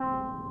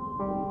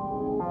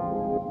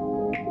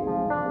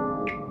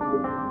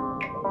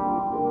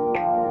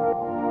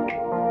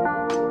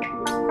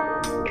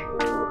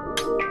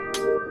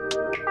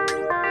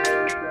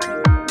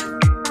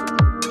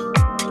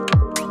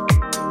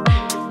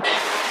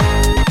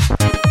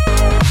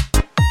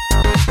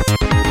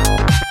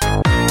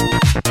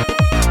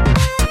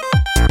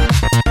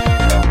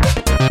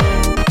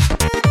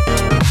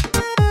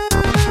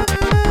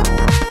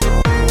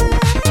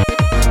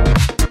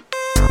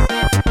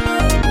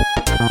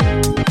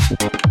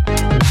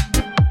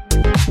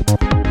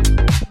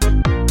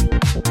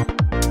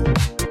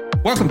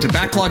to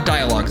Backlog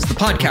Dialogues, the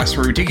podcast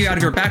where we dig you out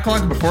of your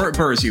backlog before it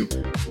burrs you.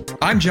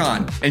 I'm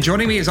John, and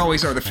joining me as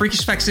always are the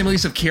freakish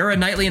facsimiles of Keira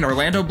Knightley and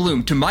Orlando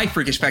Bloom to my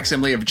freakish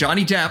facsimile of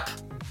Johnny Depp.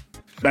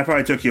 That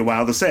probably took you a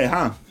while to say,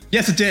 huh?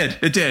 Yes, it did.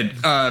 It did.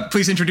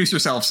 Please introduce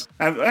yourselves.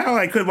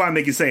 I could want to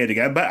make you say it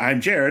again, but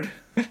I'm Jared.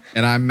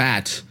 And I'm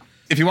Matt.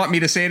 If you want me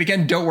to say it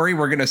again, don't worry.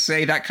 We're going to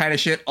say that kind of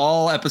shit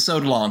all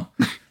episode long.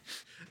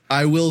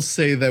 I will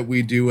say that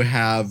we do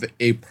have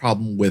a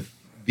problem with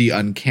the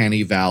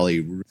uncanny valley.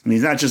 I mean,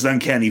 it's not just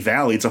uncanny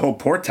valley. It's a whole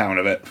port town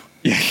of it.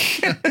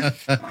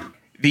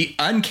 The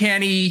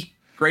uncanny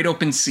Great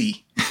Open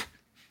Sea.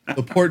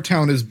 The port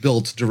town is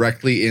built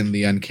directly in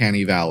the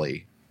uncanny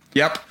valley.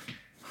 Yep.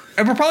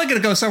 And we're probably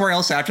going to go somewhere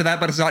else after that,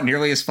 but it's not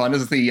nearly as fun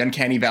as the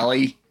uncanny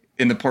valley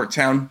in the port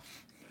town.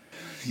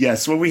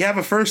 Yes, well, we have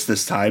a first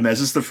this time,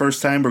 as it's the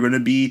first time we're going to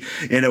be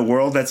in a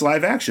world that's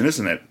live action,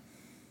 isn't it?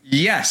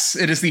 Yes,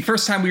 it is the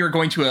first time we are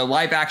going to a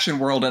live action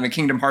world in a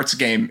Kingdom Hearts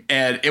game,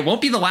 and it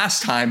won't be the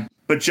last time.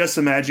 But just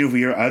imagine if we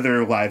hear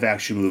other live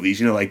action movies,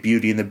 like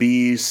Beauty and the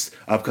Beast,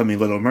 upcoming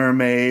Little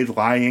Mermaid,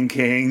 Lion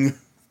King.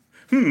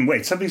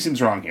 Wait, something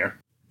seems wrong here.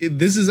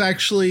 This is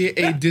actually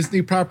a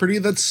Disney property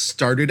that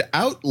started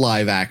out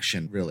live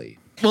action, really.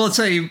 Well, it's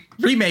a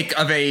remake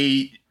of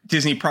a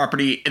Disney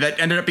property that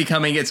ended up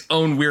becoming its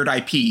own weird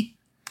IP.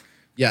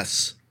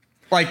 Yes.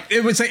 Like,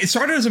 it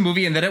started as a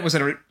movie, and then it was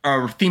a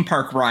theme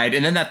park ride,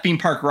 and then that theme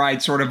park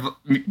ride sort of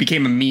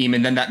became a meme,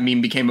 and then that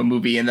meme became a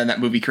movie, and then that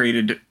movie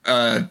created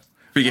a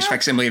freakish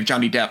facsimile of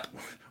Johnny Depp.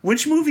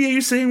 Which movie are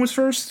you saying was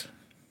first?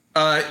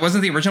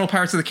 Wasn't the original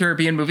Pirates of the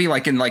Caribbean movie,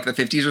 like, in, like, the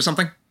 50s or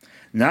something?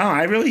 No,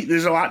 there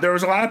was a lot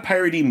of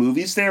piratey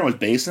movies there, was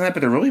based on that,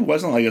 but there really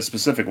wasn't, like, a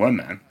specific one,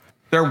 man.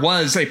 There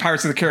was a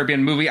Pirates of the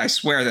Caribbean movie. I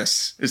swear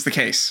this is the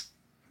case.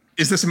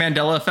 Is this a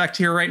Mandela effect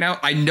here right now?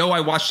 I know I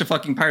watched a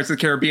fucking Pirates of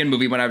the Caribbean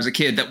movie when I was a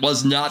kid. That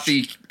was not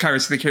the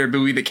Pirates of the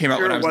Caribbean movie that came out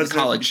when I was in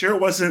college. Sure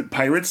it wasn't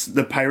Pirates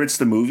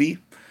the movie?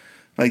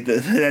 Like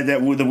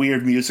the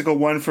weird musical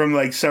one from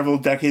like several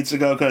decades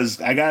ago?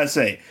 Because I gotta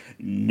say,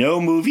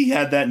 no movie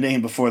had that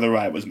name before the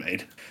ride was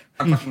made.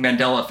 I'm fucking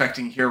Mandela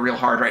affecting here real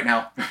hard right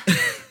now.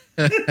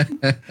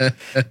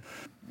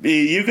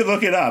 You could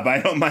look it up.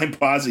 I don't mind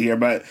pausing here,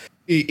 but...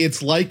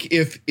 It's like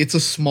if It's a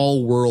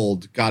Small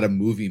World got a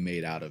movie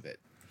made out of it.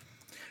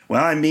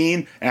 Well, I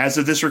mean, as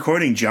of this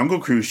recording, Jungle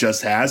Cruise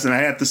just has, and I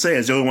have to say,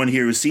 as the only one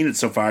here who's seen it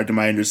so far, to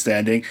my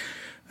understanding,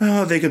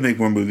 they could make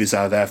more movies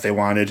out of that if they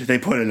wanted. They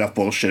put enough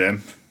bullshit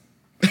in.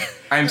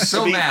 I'm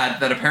so mad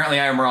that apparently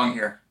I am wrong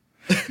here.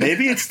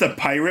 Maybe it's the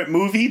pirate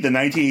movie, the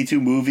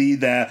 1982 movie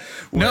that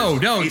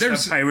was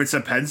there's Pirates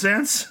of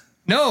Penzance?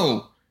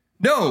 No.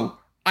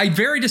 I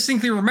very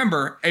distinctly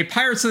remember a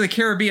Pirates of the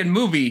Caribbean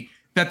movie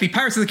that the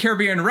Pirates of the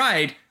Caribbean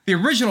ride, the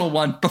original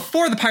one,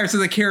 before the Pirates of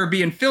the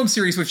Caribbean film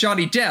series with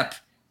Johnny Depp.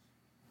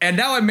 And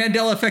now I'm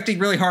Mandela affecting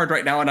really hard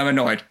right now, and I'm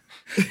annoyed.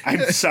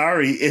 I'm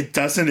sorry, it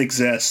doesn't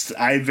exist.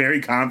 I'm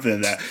very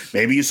confident that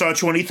maybe you saw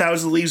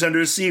 20,000 Leagues Under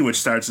the Sea, which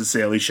starts a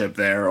sailing ship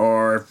there,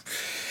 or...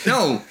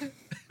 No.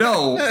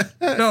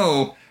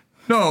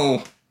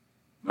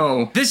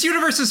 This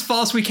universe is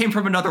false. We came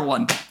from another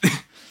one.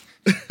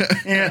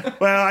 Yeah,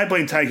 well, I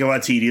blame Taika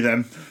Waititi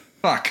then.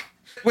 Fuck.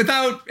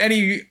 Without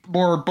any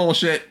more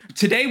bullshit,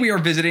 today we are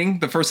visiting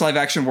the first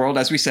live-action world,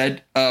 as we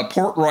said,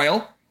 Port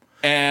Royal,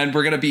 and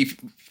we're going to be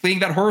fleeing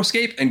that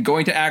horrorscape and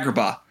going to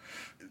Agrabah.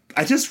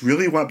 I just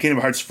really want Kingdom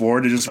Hearts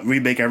 4 to just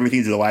remake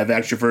everything to the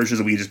live-action versions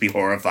and we just be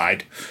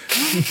horrified.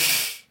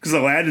 Because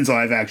Aladdin's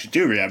live-action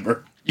too,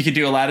 remember? You could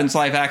do Aladdin's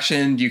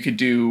live-action, you could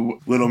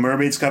do... Little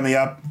Mermaid's coming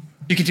up.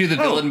 You could do the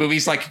villain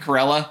movies like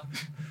Cruella.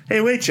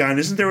 Hey, wait, John,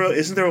 isn't there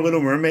a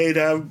Little Mermaid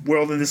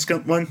world in this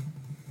one?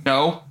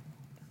 No.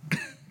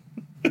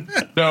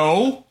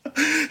 No.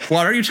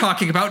 What are you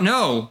talking about?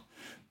 No.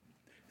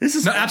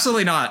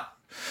 Absolutely not.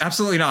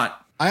 Absolutely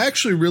not. I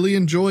actually really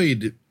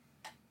enjoyed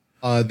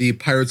the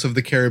Pirates of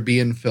the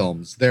Caribbean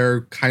films.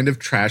 They're kind of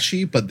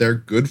trashy, but they're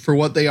good for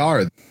what they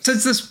are.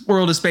 Since this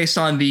world is based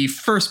on the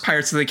first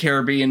Pirates of the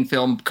Caribbean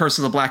film, Curse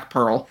of the Black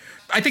Pearl,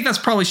 I think that's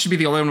probably should be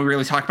the only one we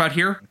really talk about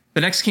here.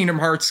 The next Kingdom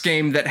Hearts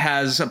game that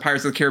has a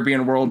Pirates of the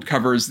Caribbean world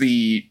covers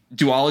the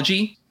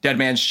duology, Dead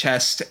Man's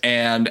Chest,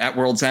 and At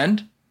World's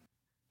End.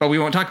 But we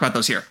won't talk about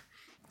those here.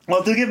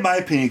 Well, to give my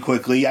opinion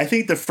quickly, I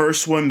think the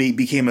first one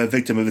became a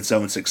victim of its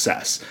own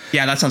success.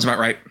 Yeah, that sounds about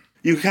right.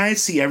 You kind of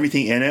see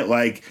everything in it.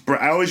 Like,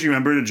 I always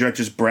remember the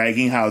directors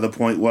bragging how the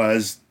point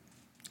was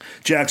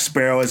Jack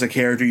Sparrow as a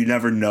character, you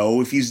never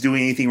know if he's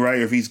doing anything right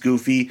or if he's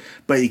goofy,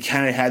 but he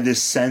kind of had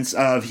this sense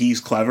of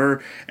he's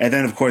clever. And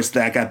then, of course,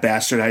 that got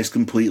bastardized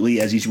completely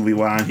as each movie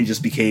went on. He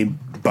just became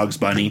Bugs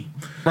Bunny.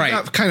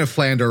 Right. Kind of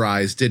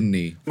flanderized, didn't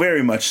he?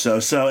 Very much so.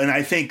 And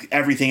I think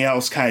everything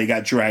else kind of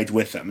got dragged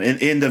with him.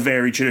 In the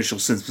very traditional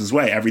Simpsons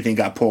way, everything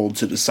got pulled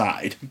to the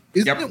side.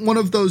 Isn't it one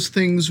of those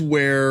things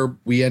where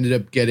we ended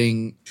up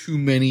getting too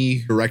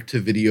many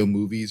direct-to-video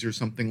movies or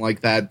something like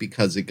that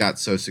because it got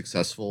so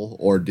successful?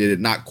 Or did it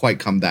not quite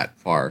come that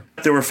far?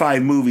 There were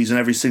 5 movies, and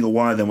every single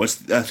one of them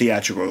was a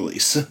theatrical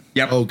release.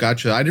 Yep. Oh,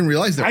 gotcha. I didn't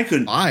realize there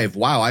were 5.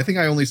 Wow, I think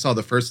I only saw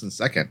the first and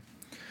second.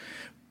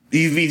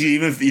 You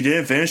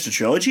didn't finish the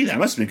trilogy? That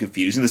must have been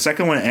confusing. The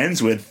second one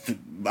ends with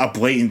a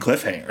blatant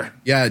cliffhanger.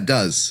 Yeah, it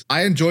does.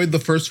 I enjoyed the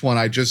first one.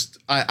 I'm just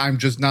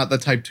not the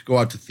type to go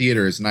out to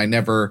theaters, and I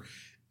never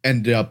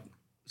ended up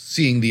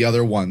seeing the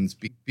other ones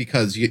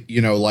because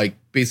like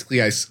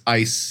basically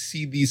I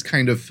see these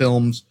kind of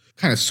films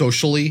kind of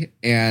socially,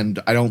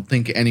 and I don't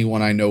think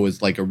anyone I know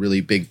is like a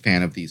really big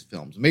fan of these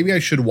films. Maybe I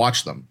should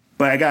watch them.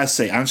 But I gotta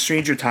say, on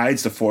Stranger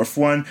Tides, the fourth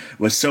one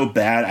was so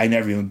bad I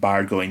never even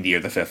bothered going near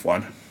the fifth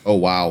one. Oh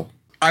wow.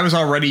 I was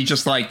already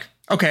just like,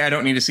 okay, I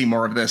don't need to see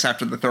more of this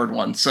after the third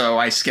one, so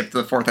I skipped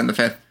the fourth and the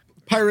fifth.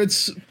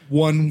 Pirates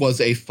 1 was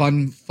a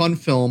fun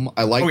film.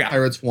 I liked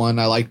Pirates 1,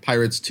 I liked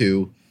Pirates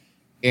 2,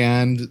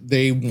 and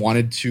they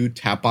wanted to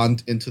tap on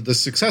into the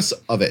success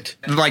of it.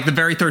 Like the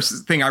very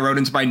first thing I wrote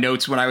into my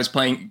notes when I was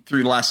playing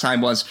through the last time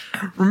was,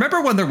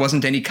 remember when there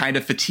wasn't any kind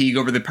of fatigue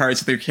over the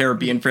Pirates of the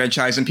Caribbean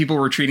franchise and people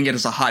were treating it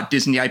as a hot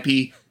Disney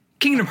IP?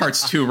 Kingdom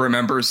Hearts 2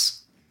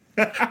 remembers.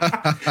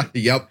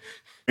 Yep.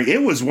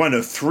 It was one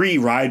of 3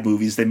 ride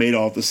movies they made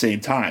all at the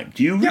same time.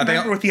 Do you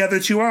remember what the other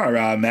 2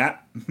 are,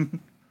 Matt?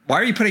 Why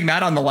are you putting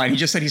Matt on the line? He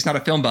just said he's not a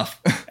film buff.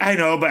 I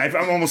know, but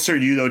I'm almost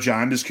certain you know,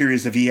 John. I'm just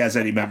curious if he has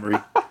any memory.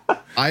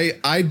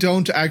 I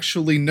don't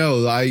actually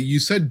know. You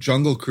said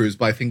Jungle Cruise,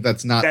 but I think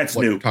that's not what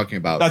new. You're talking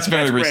about. That's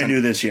very recent. Brand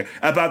new this year.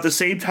 About the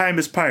same time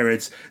as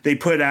Pirates, they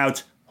put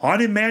out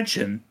Haunted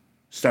Mansion,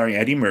 starring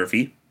Eddie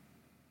Murphy.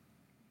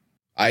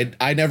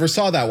 I never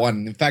saw that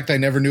one. In fact, I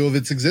never knew of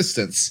its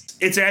existence.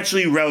 It's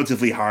actually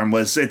relatively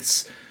harmless.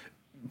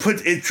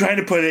 Trying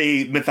to put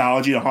a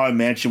mythology in Haunted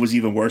Mansion was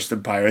even worse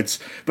than Pirates.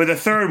 But the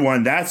third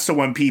one, that's the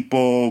one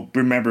people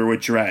remember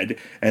with dread,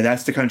 and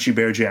that's the Country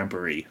Bear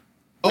Jamboree.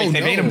 Wait,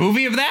 they made a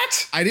movie of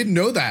that? I didn't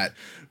know that.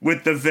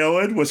 With the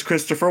villain was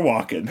Christopher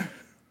Walken.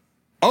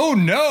 Oh,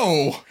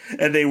 no.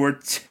 And they were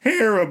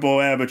terrible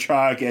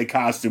animatronic and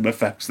costume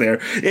effects there.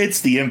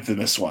 It's the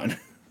infamous one.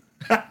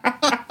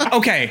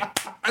 Okay.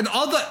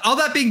 All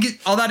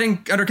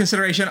that under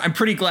consideration, I'm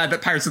pretty glad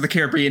that Pirates of the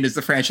Caribbean is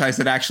the franchise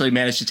that actually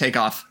managed to take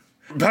off.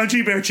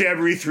 Country Bear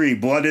Jamboree 3,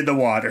 Blood in the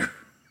Water.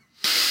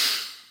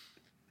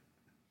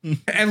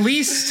 At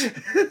least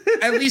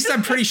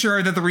I'm pretty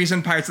sure that the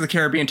reason Pirates of the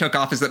Caribbean took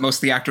off is that most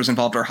of the actors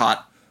involved are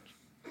hot.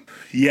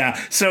 Yeah,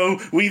 so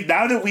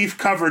now that we've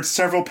covered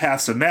several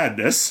paths of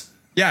madness.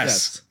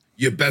 Yes.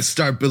 You best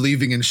start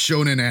believing in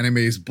shonen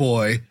animes,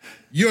 boy.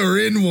 You're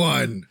in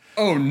one.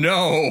 Oh,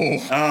 no.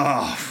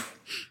 Oh.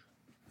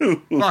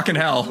 Fucking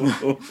hell.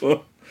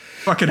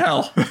 Fucking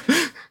hell.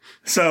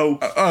 So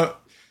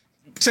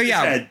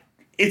yeah.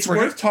 It's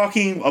worth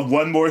talking of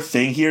one more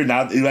thing here,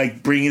 now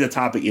like bringing the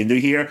topic into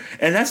here,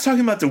 and that's talking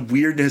about the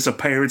weirdness of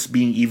pirates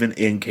being even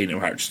in Kingdom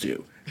Hearts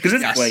 2. Because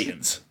it's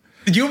blatant.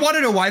 Do you want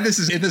to know why this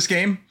is in this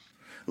game?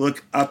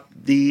 Look up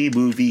the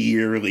movie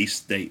year release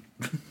date.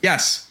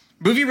 Yes.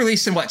 Movie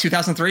released in what,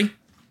 2003?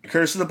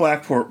 Curse of the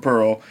Black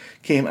Pearl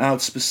came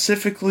out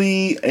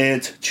specifically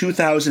at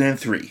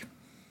 2003.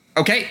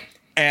 Okay.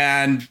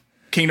 And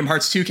Kingdom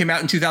Hearts 2 came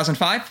out in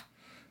 2005?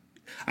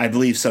 I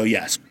believe so,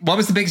 yes. What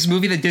was the biggest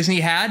movie that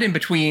Disney had in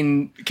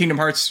between Kingdom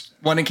Hearts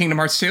 1 and Kingdom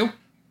Hearts 2?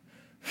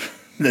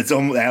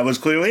 That was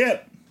clearly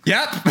it.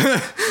 Yep.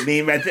 I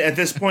mean, at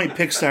this point,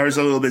 Pixar is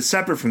a little bit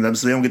separate from them,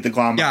 so they don't get the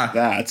glom like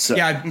that. So.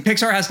 Yeah,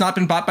 Pixar has not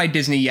been bought by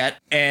Disney yet,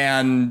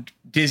 and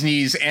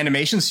Disney's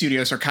animation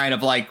studios are kind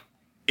of like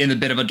in a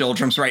bit of a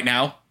doldrums right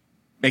now,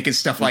 making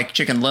stuff like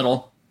Chicken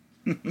Little.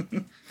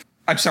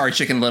 I'm sorry,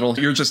 Chicken Little.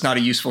 You're just not a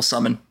useful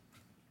summon.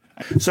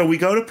 So we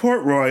go to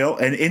Port Royal,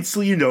 and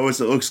instantly you notice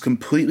it looks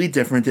completely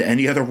different than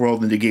any other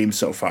world in the game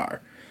so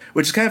far.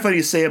 Which is kind of funny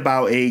to say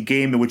about a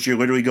game in which you're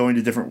literally going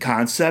to different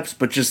concepts,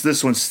 but just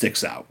this one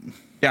sticks out.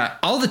 Yeah,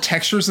 all the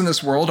textures in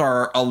this world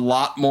are a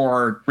lot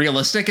more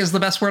realistic is the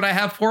best word I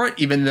have for it,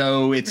 even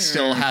though it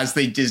still has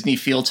the Disney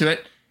feel to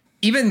it.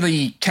 Even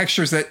the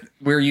textures that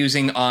we're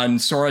using on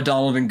Sora,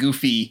 Donald, and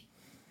Goofy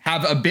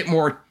have a bit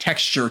more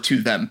texture to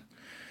them.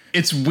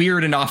 It's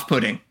weird and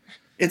off-putting.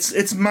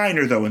 It's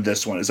minor, though, in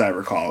this one, as I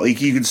recall.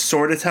 Like, you can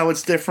sort of tell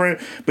it's different,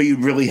 but you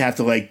really have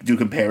to, like, do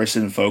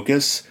comparison and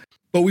focus.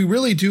 But we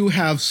really do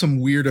have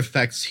some weird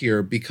effects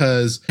here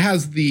because it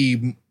has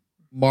the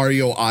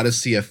Mario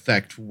Odyssey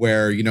effect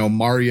where, you know,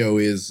 Mario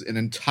is an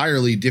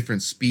entirely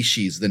different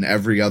species than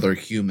every other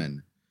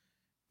human.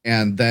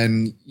 And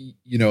then,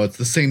 you know, it's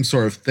the same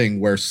sort of thing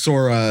where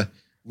Sora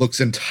looks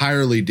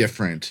entirely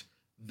different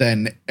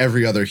than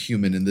every other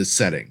human in this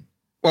setting.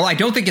 Well, I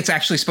don't think it's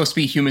actually supposed to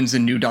be humans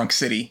in New Donk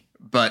City,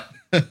 but...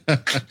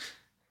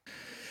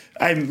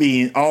 I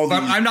mean,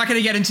 I'm not going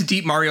to get into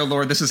deep Mario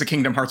lore. This is a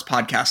Kingdom Hearts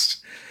podcast.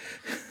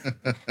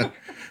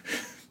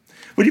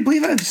 Would you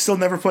believe I've still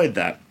never played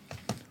that?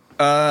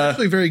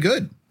 Actually very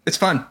good. It's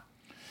fun.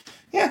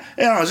 Yeah,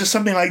 it's just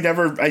something I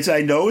never...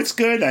 I know it's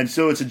good, I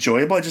know it's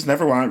enjoyable, I just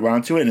never went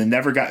around to it, and it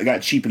never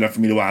got cheap enough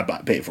for me to want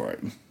to pay for it.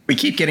 We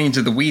keep getting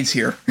into the weeds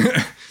here.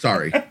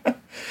 Sorry.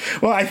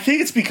 Well, I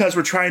think it's because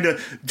we're trying to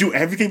do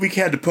everything we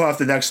can to put off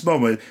the next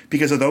moment,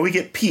 because although we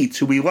get Pete,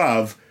 who we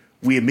love,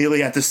 we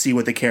immediately have to see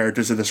what the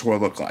characters of this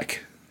world look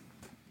like.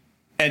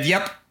 And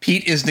yep,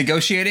 Pete is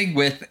negotiating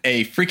with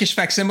a freakish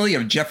facsimile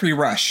of Jeffrey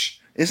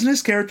Rush. Isn't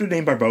his character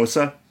named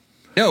Barbosa?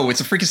 No,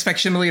 it's a freakish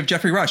facsimile of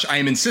Jeffrey Rush. I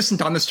am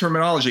insistent on this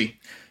terminology.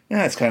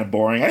 Yeah, it's kind of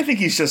boring. I think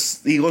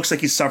he looks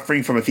like he's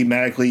suffering from a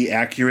thematically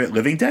accurate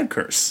Living Dead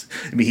curse.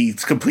 I mean,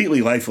 he's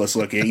completely lifeless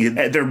looking.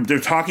 They're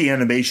talking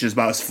animations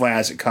about as flat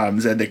as it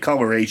comes, and the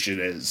coloration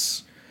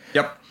is...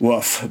 Yep.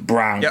 Woof.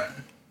 Brown.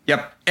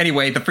 Yep.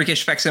 Anyway, the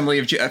freakish facsimile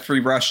of Jeffrey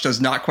Rush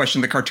does not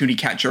question the cartoony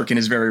cat jerk in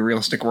his very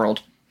realistic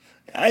world.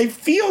 I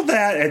feel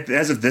that,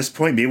 as of this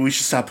point, maybe we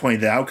should stop pointing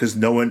that out, because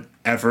no one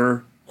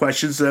ever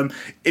questions them.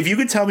 If you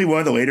could tell me one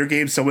of the later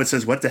games someone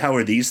says, what the hell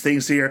are these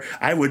things here?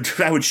 I would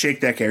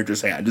shake that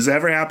character's hand. Does that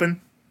ever happen?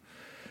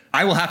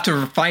 I will have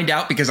to find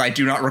out because I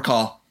do not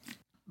recall.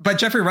 But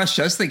Jeffrey Rush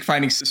does think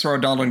finding Sora,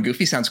 Donald, and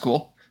Goofy sounds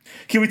cool.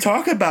 Can we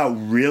talk about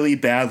really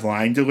bad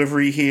line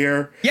delivery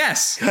here?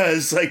 Yes.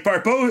 Because, like,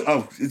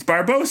 it's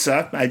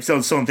Barbosa. I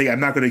don't think I'm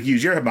not going to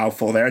use your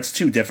mouthful there. It's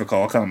too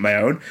difficult. I'll come on my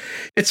own.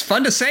 It's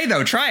fun to say,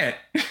 though. Try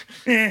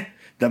it.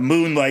 The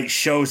moonlight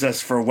shows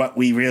us for what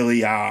we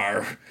really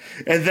are.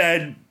 And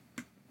then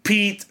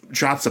Pete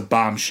drops a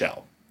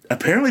bombshell.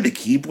 Apparently the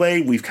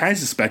Keyblade, we've kind of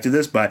suspected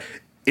this, but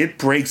it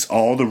breaks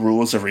all the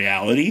rules of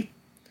reality.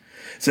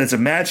 So it's a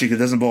magic that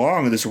doesn't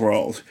belong in this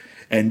world.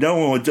 And no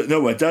one would know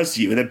what it does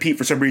to you. And then Pete,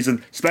 for some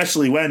reason,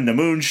 especially when the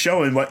moon's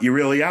showing what you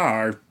really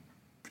are,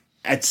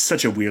 it's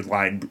such a weird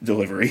line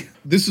delivery.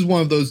 This is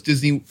one of those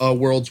Disney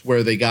worlds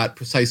where they got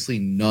precisely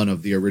none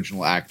of the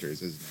original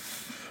actors, isn't it?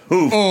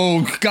 Ooh.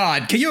 Oh,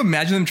 God. Can you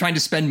imagine them trying to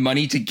spend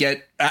money to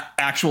get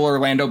actual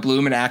Orlando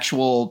Bloom and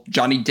actual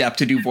Johnny Depp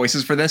to do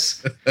voices for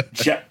this?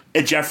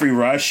 Jeffrey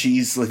Rush,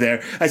 he's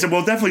there. I said,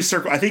 we'll definitely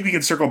circle. I think we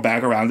can circle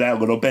back around that a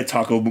little bit,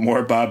 talk a little bit more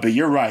about. But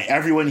you're right.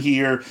 Everyone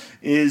here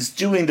is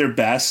doing their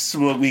best.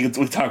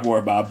 We'll talk more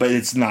about, but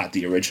it's not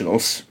the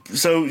originals.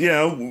 So,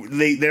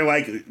 they're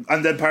like,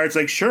 Undead Pirates,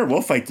 like, sure,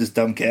 we'll fight this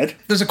dumb kid.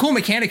 There's a cool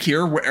mechanic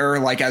here where,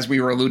 like, as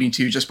we were alluding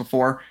to just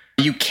before,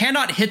 you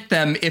cannot hit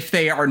them if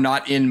they are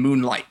not in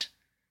moonlight.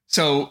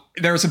 So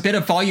there's a bit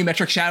of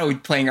volumetric shadow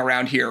playing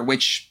around here,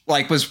 which,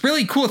 like, was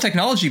really cool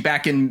technology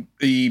back in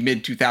the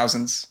mid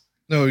 2000s.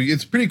 No,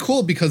 it's pretty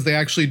cool because they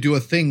actually do a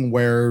thing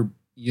where,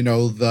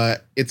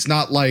 it's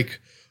not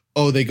like,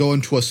 oh, they go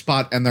into a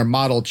spot and their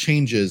model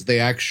changes. They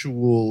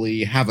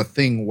actually have a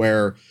thing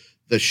where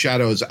the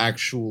shadows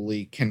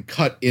actually can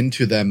cut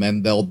into them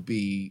and there'll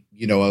be,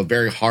 a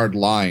very hard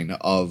line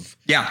of,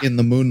 in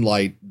the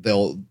moonlight,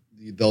 they'll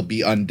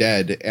be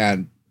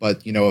undead.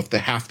 But if the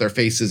half their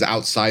face is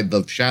outside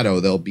the shadow,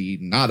 they'll be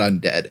not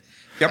undead.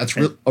 Yep. That's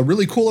a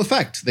really cool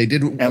effect. They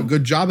did a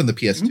good job in the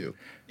PS2. Mm-hmm.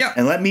 Yeah.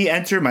 And let me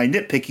enter my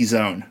nitpicky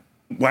zone.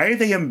 Why are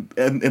they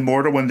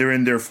immortal when they're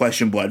in their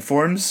flesh and blood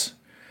forms?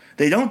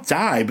 They don't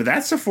die, but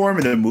that's the form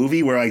in the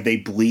movie where, like, they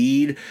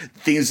bleed.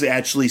 Things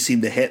actually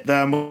seem to hit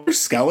them.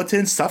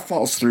 Skeletons, stuff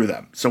falls through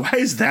them. So why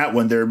is that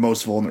when they're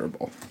most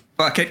vulnerable?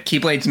 Bucket,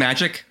 Keyblade's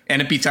magic,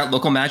 and it beats out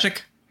local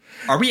magic.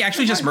 Are we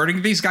actually just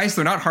murdering these guys?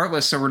 They're not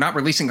heartless, so we're not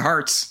releasing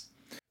hearts.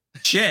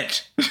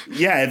 Shit.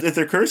 Yeah, if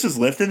their curse is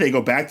lifted, they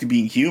go back to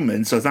being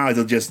human, so it's not like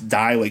they'll just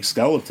die like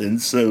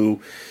skeletons,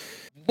 so...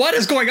 What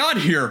is going on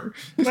here?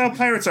 Well,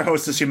 pirates are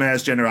hostis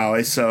humanis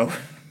generalis, so...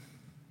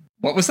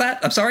 What was that?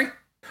 I'm sorry?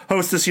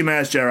 Hostis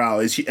humanis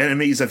generalis,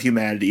 enemies of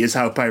humanity, is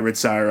how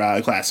pirates are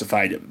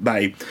classified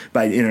by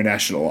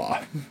international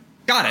law.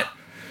 Got it.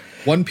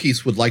 One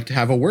Piece would like to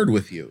have a word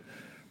with you.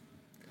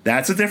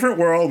 That's a different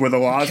world where the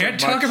laws can't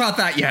talk about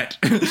that yet.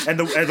 and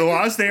the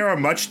laws there are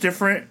much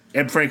different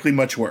and frankly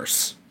much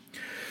worse.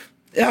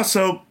 Yeah,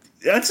 so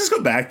let's just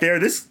go back there.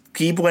 This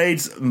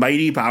Keyblade's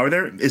mighty power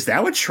there, is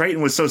that what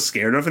Triton was so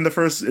scared of in the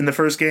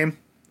first game?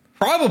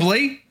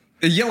 Probably.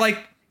 Yeah, like,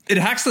 it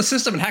hacks the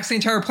system and hacks the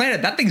entire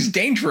planet. That thing's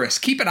dangerous.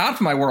 Keep it out of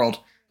my world.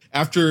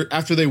 After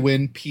they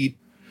win, Pete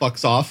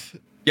fucks off.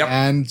 Yep.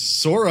 And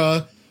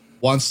Sora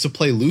wants to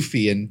play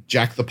Luffy and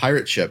jack the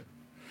pirate ship.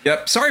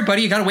 Yep. Sorry,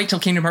 buddy. You got to wait till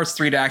Kingdom Hearts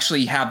 3 to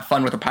actually have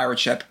fun with a pirate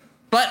ship.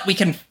 But we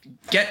can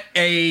get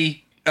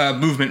a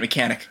movement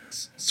mechanic.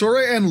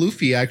 Sora and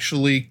Luffy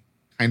actually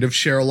kind of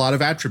share a lot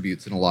of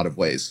attributes in a lot of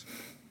ways.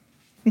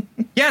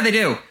 Yeah, they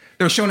do.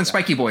 They're shown in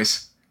Spiky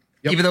Boys.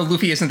 Yep. Even though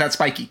Luffy isn't that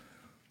spiky.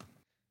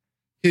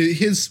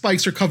 His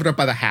spikes are covered up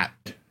by the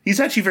hat. He's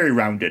actually very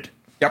rounded.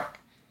 Yep.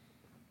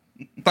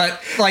 But,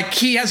 like,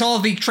 he has all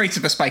of the traits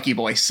of a spiky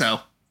boy,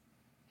 so...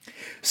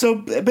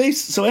 So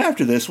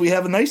after this, we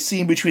have a nice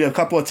scene between a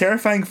couple of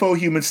terrifying faux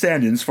human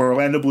stand-ins for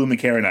Orlando Bloom and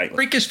Karen Knightley.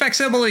 Freakish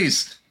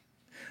Facsimiles!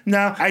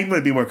 No, I'm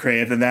going to be more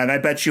creative than that. I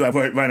bet you I've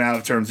run out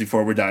of terms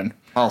before we're done.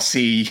 I'll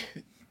see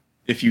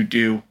if you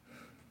do,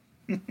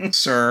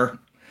 sir.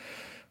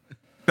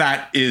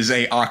 That is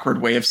a awkward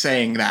way of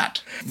saying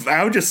that.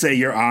 I would just say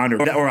Your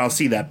Honor, or I'll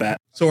see that bet.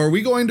 So are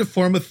we going to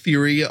form a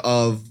theory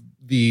of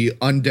the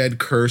undead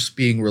curse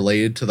being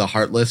related to the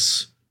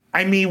Heartless?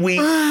 I mean,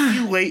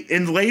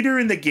 later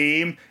in the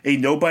game,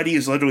 nobody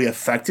is literally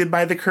affected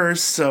by the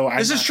curse, so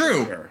This is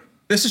true. Sure.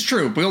 This is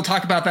true. We'll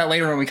talk about that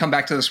later when we come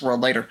back to this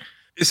world later.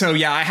 So,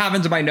 yeah, I have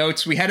into my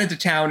notes, we head into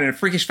town, and a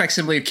freakish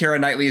facsimile of Keira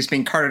Knightley is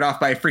being carted off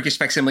by a freakish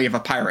facsimile of a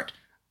pirate.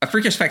 A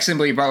freakish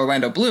facsimile of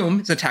Orlando Bloom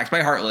is attacked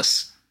by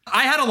Heartless.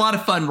 I had a lot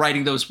of fun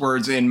writing those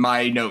words in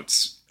my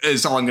notes,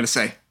 is all I'm going to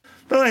say.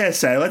 But like I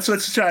said,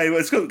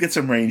 let's go get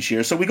some range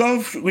here. So we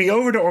go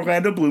over to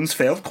Orlando Bloom's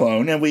failed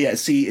clone, and we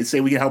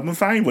say we can help him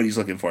find what he's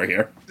looking for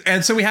here.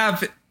 And so we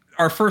have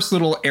our first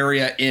little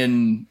area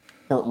in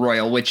Port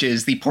Royal, which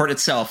is the port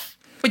itself,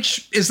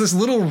 which is this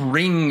little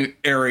ring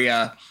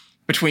area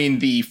between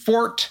the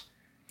fort,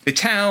 the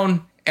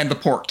town, and the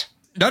port.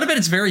 None of it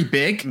is very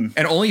big,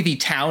 and only the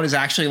town is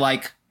actually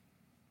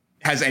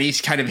has any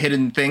kind of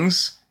hidden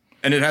things.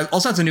 And it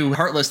also has a new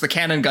Heartless, the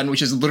cannon gun,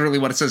 which is literally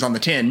what it says on the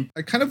tin.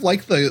 I kind of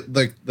like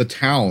the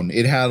town.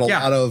 It had a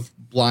lot of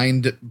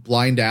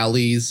blind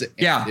alleys.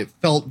 And it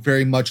felt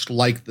very much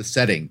like the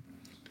setting.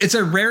 It's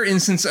a rare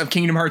instance of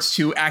Kingdom Hearts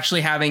 2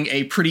 actually having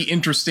a pretty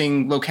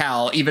interesting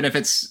locale, even if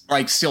it's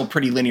still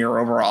pretty linear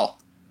overall.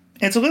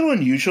 It's a little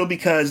unusual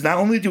because not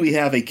only do we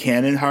have a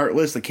cannon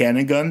Heartless, the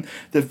cannon gun,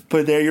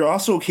 but there you're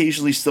also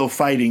occasionally still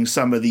fighting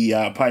some of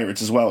the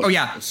pirates as well. Oh,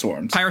 yeah.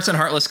 Swarms. Pirates and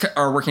Heartless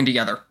are working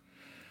together.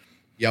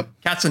 Yep.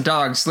 Cats and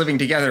dogs living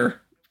together.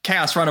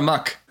 Chaos run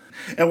amok.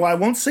 And while I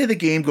won't say the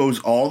game goes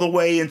all the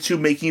way into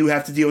making you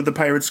have to deal with the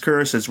Pirate's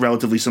Curse, it's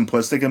relatively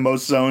simplistic in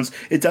most zones,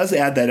 it does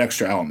add that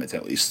extra element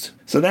at least.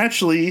 So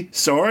naturally,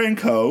 Sora and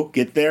Co.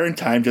 get there in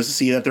time just to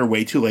see that they're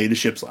way too late, the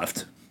ship's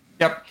left.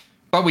 Yep.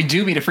 But we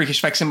do meet a freakish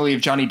facsimile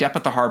of Johnny Depp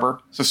at the harbor,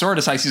 so Sora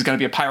decides he's going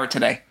to be a pirate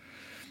today.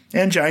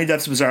 And Johnny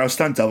Depp's Bizarro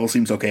stunt double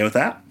seems okay with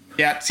that.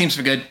 Yeah, seems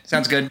good.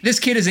 Sounds good. This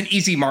kid is an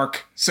easy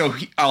mark, so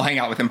I'll hang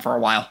out with him for a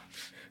while.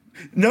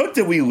 Note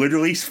that we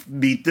literally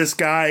meet this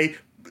guy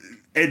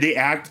in the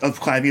act of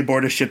climbing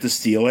aboard a ship to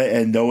steal it,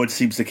 and no one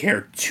seems to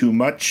care too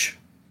much.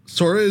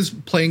 Sora is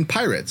playing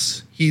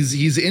pirates.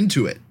 He's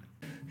into it.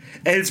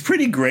 And it's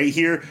pretty great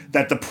here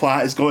that the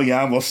plot is going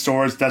on while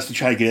Sora's best to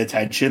try to get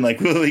attention. We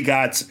really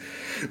got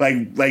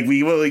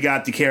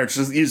the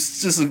characters.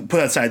 Just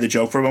put aside the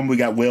joke for a moment. We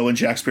got Will and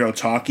Jack Sparrow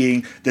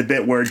talking. The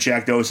bit where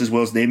Jack notices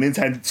Will's name in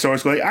time,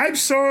 Sora's going, "I'm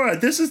Sora.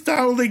 This is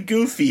Donald and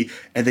Goofy,"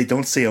 and they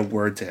don't say a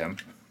word to him.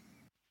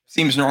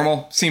 Seems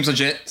normal. Seems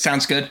legit.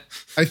 Sounds good.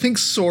 I think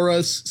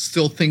Sora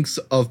still thinks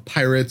of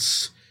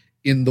pirates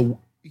in the...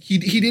 He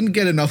didn't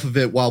get enough of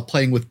it while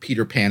playing with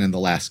Peter Pan in the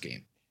last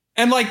game.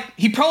 And,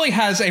 he probably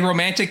has a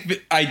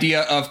romantic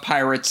idea of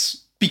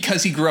pirates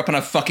because he grew up on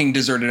a fucking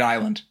deserted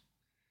island.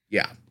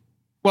 Yeah.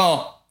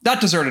 Well, not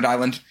deserted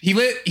island.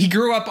 He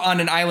grew up on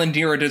an island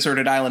near a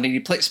deserted island, and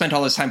he spent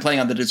all his time playing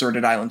on the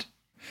deserted island.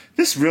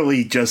 This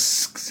really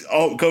just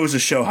goes to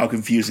show how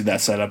confusing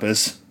that setup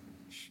is.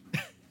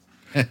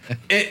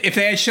 If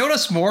they had showed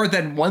us more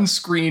than one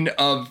screen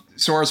of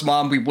Sora's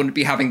mom, we wouldn't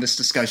be having this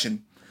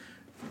discussion.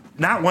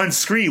 Not one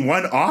screen,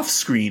 one off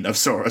screen of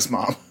Sora's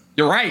mom.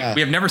 You're right.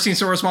 We have never seen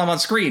Sora's mom on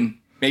screen.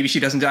 Maybe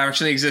she doesn't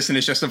actually exist and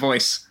it's just a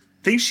voice.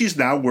 Think she's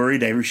now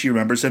worried every she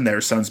remembers him that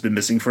her son's been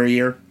missing for a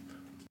year?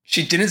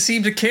 She didn't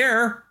seem to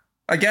care,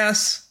 I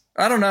guess.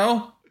 I don't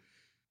know.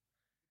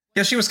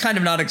 Guess she was kind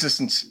of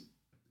non-existent.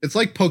 It's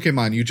like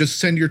Pokemon. You just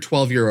send your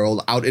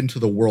 12-year-old out into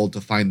the world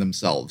to find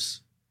themselves.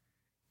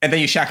 And then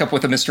you shack up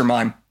with a Mr.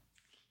 Mime.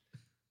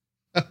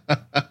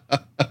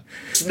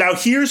 Now,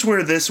 here's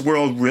where this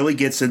world really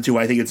gets into,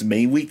 I think, its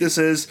main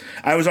weaknesses.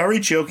 I was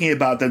already joking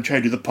about them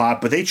trying to do the plot,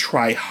 but they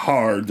try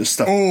hard to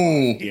stuff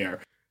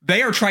here.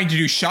 They are trying to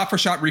do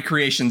shot-for-shot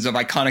recreations of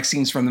iconic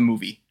scenes from the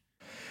movie.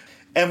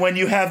 And when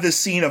you have this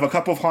scene of a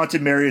couple of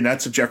haunted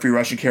marionettes of Jeffrey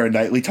Rush and Keira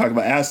Knightley talking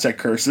about Aztec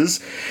curses,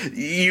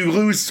 you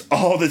lose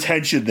all the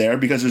tension there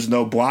because there's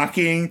no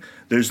blocking,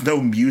 there's no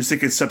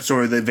music except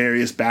sort of the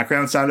various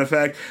background sound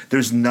effect.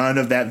 There's none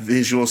of that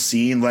visual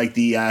scene like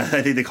the, I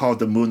think they call it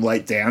the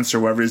Moonlight Dance or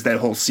whatever it is, that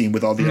whole scene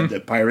with all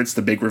the pirates,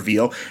 the big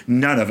reveal.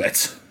 None of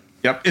it.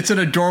 Yep, it's an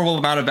adorable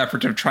amount of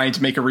effort of trying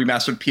to make a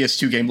remastered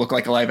PS2 game look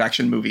like a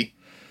live-action movie.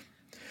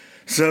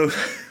 So...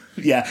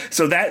 Yeah,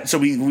 so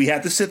we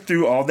have to sit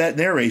through all that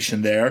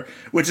narration there,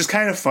 which is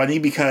kind of funny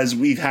because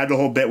we've had the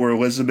whole bit where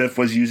Elizabeth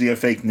was using a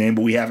fake name,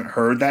 but we haven't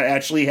heard that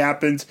actually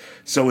happened,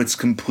 so it's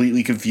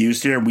completely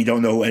confused here. We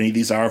don't know who any of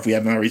these are if we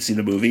haven't already seen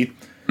the movie.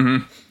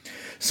 Mm-hmm.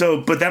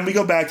 So, but then we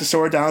go back to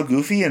Sora, Donald,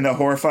 Goofy, and the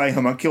horrifying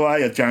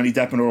homunculi of Johnny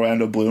Depp and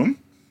Orlando Bloom,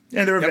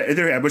 and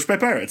they're ambushed by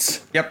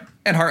pirates. Yep,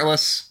 and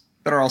Heartless,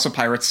 that are also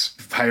pirates.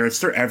 Pirates,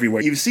 they're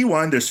everywhere. You see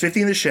one, there's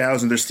 50 in the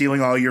shells, and they're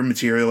stealing all your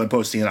material and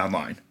posting it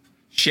online.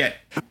 Shit.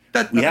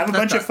 We have a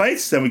bunch of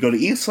fights, then we go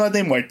to Isla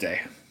de Muerte.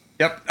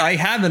 Yep, I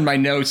have in my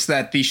notes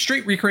that the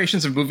straight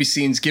recreations of movie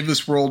scenes give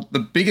this world the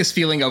biggest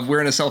feeling of we're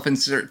in a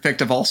self-insert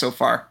fic of all so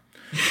far.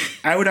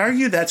 I would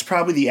argue that's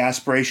probably the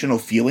aspirational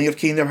feeling of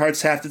Kingdom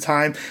Hearts half the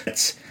time.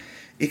 It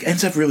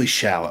ends up really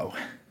shallow.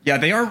 Yeah,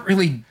 they aren't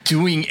really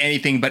doing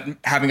anything but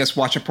having us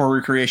watch a poor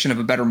recreation of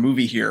a better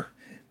movie here.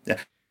 Yeah.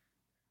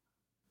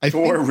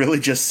 Thor really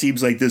just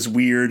seems like this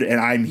weird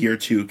and I'm here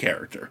too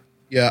character.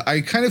 Yeah,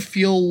 I kind of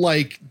feel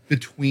like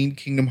between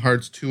Kingdom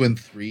Hearts 2 and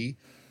 3,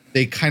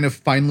 they kind of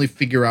finally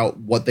figure out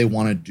what they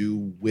want to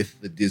do with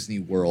the Disney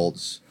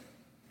worlds.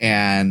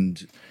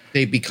 And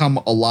they become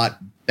a lot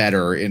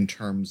better in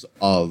terms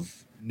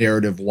of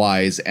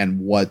narrative-wise and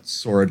what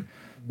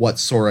what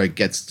Sora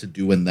gets to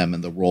do in them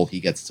and the role he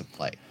gets to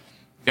play.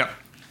 Yep.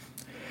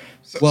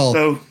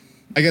 So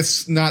I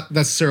guess not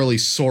necessarily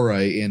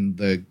Sora in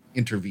the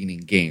intervening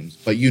games,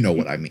 but you know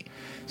what I mean.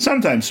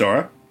 Sometimes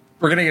Sora.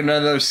 We're going to get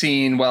another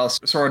scene while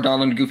Sora,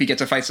 Donald, and Goofy get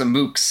to fight some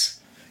mooks.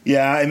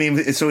 Yeah, I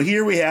mean, so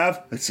here we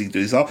have, let's see, do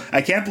these all.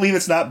 I can't believe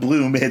it's not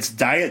Bloom. It's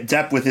Diet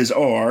Depp with his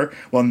oar,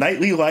 while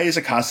Nightly Light is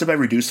accosted by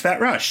Reduced Fat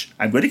Rush.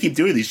 I'm going to keep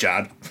doing these,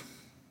 John.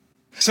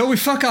 So we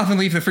fuck off and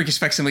leave the Freakish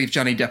Facsimile of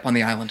Johnny Depp on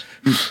the island.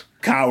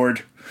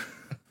 Coward.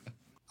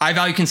 I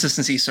value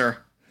consistency, sir.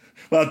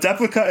 Well,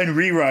 Deplica and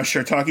Rerush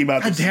are talking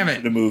about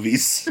the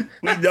movies.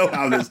 We know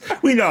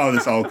how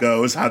this all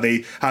goes. How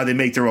they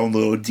make their own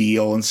little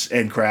deal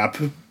and crap.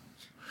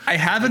 I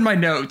have in my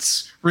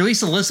notes,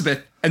 Release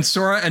Elizabeth and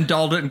Sora and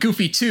Donald and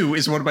Goofy 2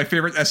 is one of my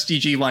favorite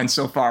SDG lines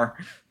so far.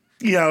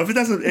 You know,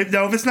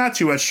 if it's not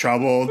too much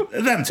trouble,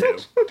 them too.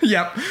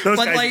 Yep. But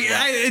like,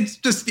 it's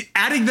just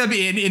adding them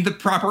in the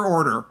proper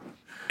order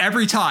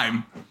every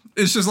time.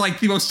 It's just like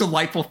the most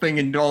delightful thing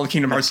in all the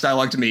Kingdom Hearts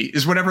dialogue to me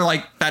is whenever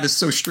like that is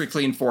so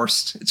strictly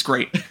enforced. It's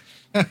great.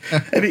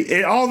 I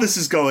mean, all this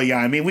is going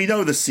on. I mean, we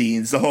know the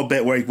scenes, the whole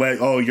bit where,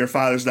 oh, your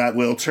father's not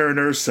Will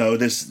Turner, so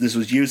this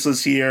was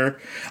useless here.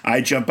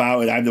 I jump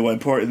out and I'm the one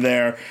important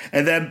there.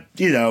 And then,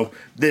 you know,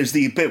 there's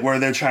the bit where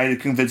they're trying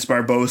to convince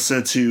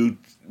Barbossa to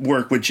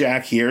work with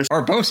Jack here.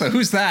 Barbossa,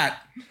 who's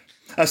that?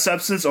 A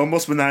substance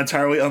almost but not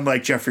entirely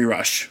unlike Jeffrey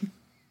Rush.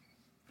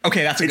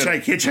 Okay, that's a good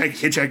one.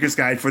 Hitchhiker's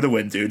Guide for the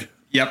Win, dude.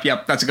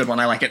 Yep, that's a good one.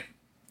 I like it.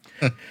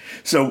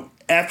 So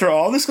after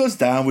all this goes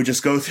down, we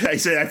just go through.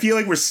 I feel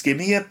like we're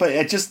skimming it, but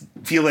I just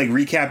feel like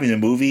recapping the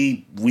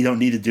movie, we don't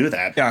need to do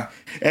that. Yeah.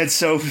 And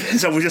so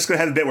we're just going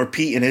to have a bit where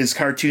Pete and his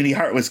cartoony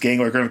Heartless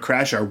gang are going to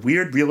crash our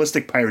weird,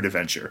 realistic pirate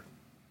adventure.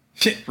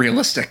 Shit,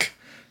 realistic.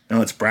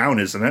 No, it's brown,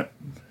 isn't it?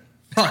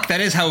 Fuck,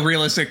 that is how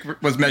realistic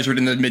was measured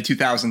in the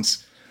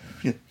mid-2000s.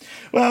 Yeah.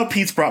 Well,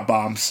 Pete's brought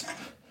bombs.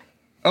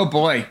 Oh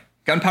boy.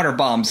 Gunpowder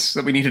bombs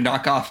that we need to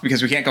knock off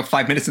because we can't go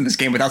 5 minutes in this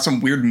game without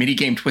some weird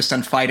mini-game twist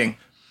on fighting.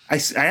 I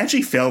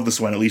actually failed this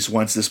one at least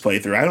once this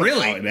playthrough. I don't know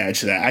how I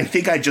managed that. I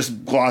think I just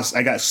lost.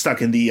 I got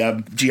stuck in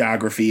the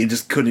geography and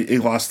just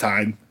lost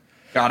time.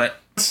 Got it.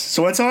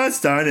 So once all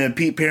that's done, and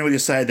Pete apparently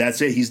decided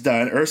that's it, he's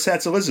done,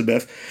 Ursat's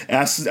Elizabeth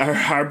asks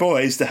our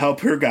boys to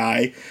help her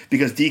guy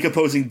because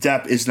decomposing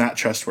Depp is not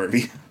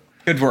trustworthy.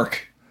 Good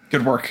work.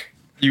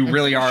 You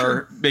really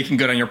are making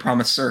good on your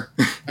promise, sir.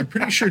 I'm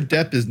pretty sure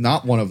Depp is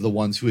not one of the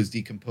ones who is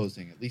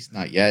decomposing, at least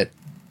not yet.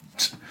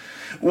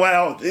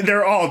 Well,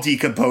 they're all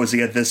decomposing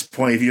at this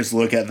point if you just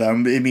look at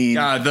them. I mean...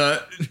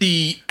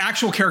 the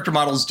actual character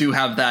models do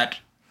have that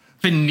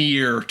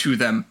veneer to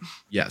them.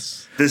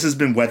 Yes. This has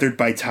been weathered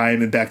by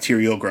time and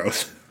bacterial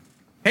growth.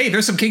 Hey,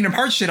 there's some Kingdom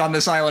Hearts shit on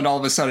this island all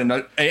of a sudden.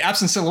 A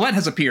absent silhouette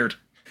has appeared.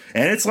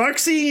 And it's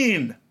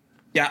Larxene!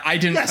 Yeah, I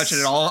didn't touch it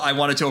at all. I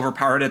wanted to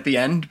overpower it at the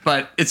end,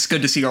 but it's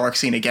good to see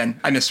Larxene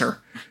again. I miss her.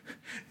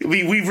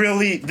 We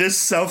really, this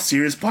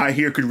self-serious pie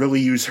here could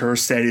really use her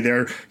standing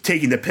there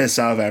taking the piss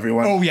out of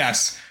everyone. Oh,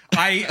 yes.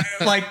 I,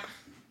 like,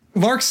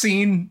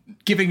 Larxene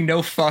giving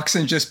no fucks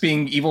and just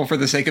being evil for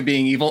the sake of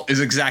being evil is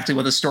exactly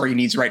what the story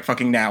needs right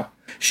fucking now.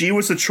 She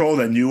was the troll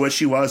that knew what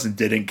she was and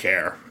didn't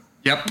care.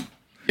 Yep.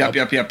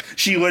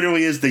 She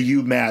literally is the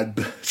you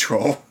mad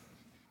troll.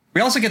 We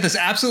also get this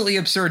absolutely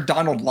absurd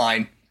Donald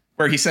line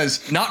where he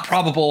says, not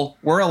probable,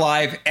 we're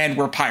alive, and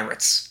we're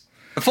pirates.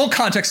 The full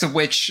context of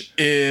which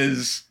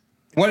is...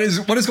 What is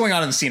going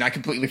on in the scene? I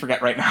completely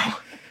forget right now.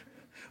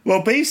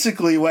 Well,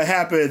 basically what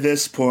happened at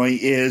this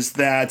point is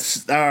that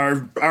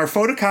our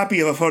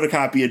photocopy of a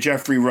photocopy of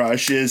Jeffrey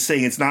Rush is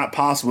saying it's not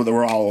possible that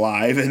we're all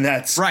alive, and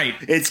that's... Right.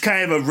 It's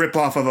kind of a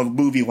ripoff of a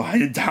movie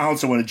line and down,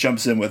 so when it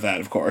jumps in with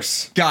that, of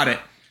course. Got it.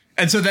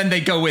 And so then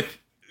they go with...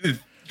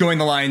 Going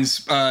the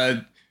lines...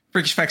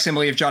 Freakish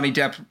Facsimile of Johnny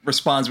Depp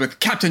responds with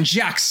Captain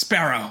Jack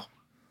Sparrow.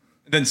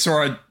 Then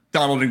Sora,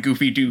 Donald, and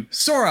Goofy do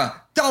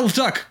Sora, Donald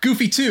Duck,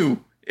 Goofy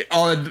 2,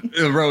 all in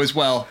a row as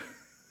well.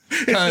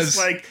 It's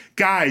like,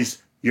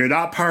 guys, you're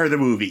not part of the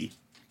movie.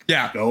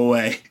 Yeah. Go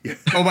away.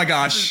 Oh my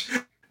gosh.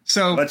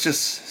 So let's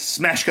just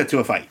smash cut to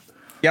a fight.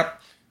 Yep.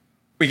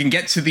 We can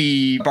get to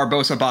the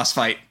Barbossa boss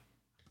fight.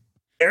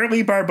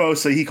 Apparently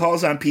Barbossa, he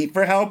calls on Pete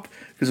for help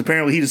because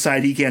apparently he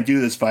decided he can't do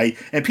this fight.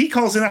 And Pete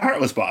calls in a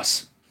Heartless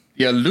boss.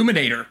 The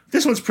Illuminator.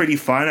 This one's pretty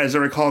fun. As I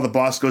recall, the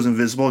boss goes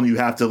invisible and you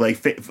have to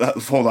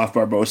hold off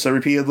Barbossa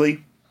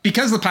repeatedly.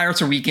 Because the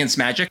pirates are weak against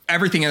magic,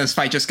 everything in this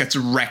fight just gets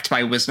wrecked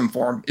by Wisdom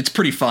Form. It's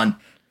pretty fun.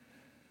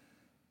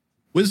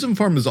 Wisdom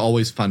Form is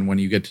always fun when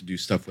you get to do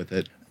stuff with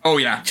it. Oh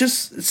yeah. I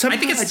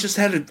just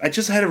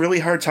had a really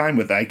hard time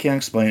with that. I can't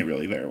explain it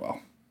really very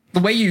well.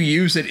 The way you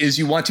use it is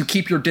you want to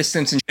keep your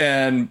distance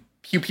and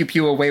pew pew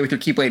pew away with your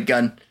Keyblade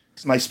gun.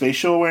 My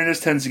spatial awareness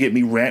tends to get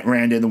me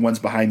ran in the ones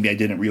behind me I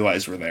didn't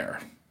realize were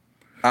there.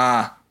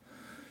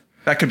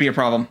 That could be a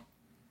problem.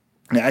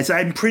 Yeah,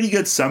 I'm pretty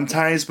good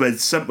sometimes, but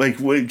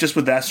just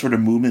with that sort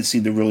of movement, it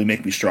seemed to really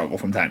make me struggle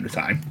from time to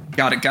time.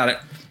 Got it.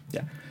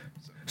 Yeah.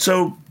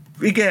 So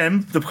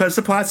again, because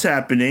the plot's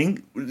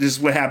happening, this is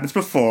what happens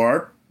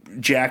before.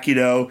 Jack,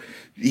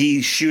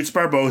 he shoots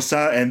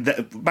Barbossa,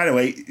 and by the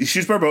way, he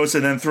shoots Barbossa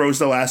and then throws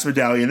the last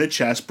medallion in the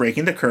chest,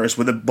 breaking the curse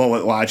with a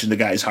bullet lodged in the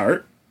guy's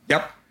heart.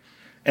 Yep.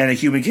 And a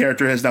human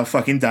character has now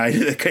fucking died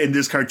in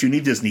this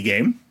cartoony Disney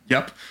game.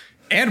 Yep.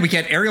 And we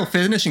get aerial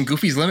finish and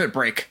Goofy's limit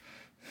break.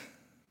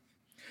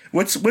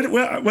 What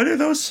are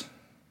those?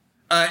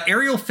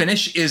 Aerial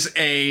finish is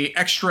a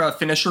extra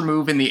finisher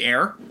move in the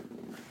air.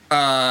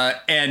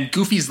 And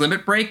Goofy's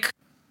limit break.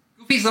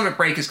 Goofy's limit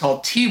break is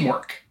called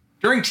teamwork.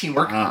 During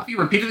teamwork, Goofy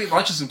repeatedly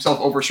launches himself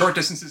over short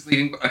distances,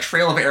 leaving a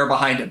trail of air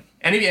behind him.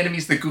 Any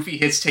enemies that Goofy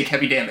hits take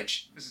heavy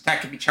damage. This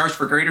attack can be charged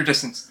for greater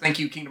distance. Thank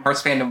you, Kingdom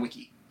Hearts Fandom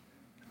Wiki.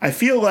 I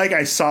feel like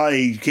I saw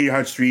a Kingdom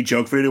Hearts 3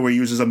 joke video where he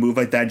uses a move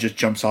like that and just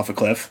jumps off a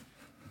cliff.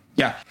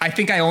 Yeah, I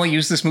think I only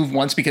used this move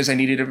once because I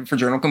needed it for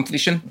journal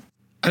completion.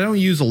 I don't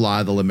use a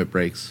lot of the limit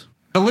breaks.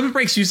 The limit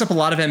breaks use up a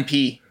lot of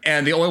MP,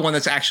 and the only one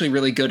that's actually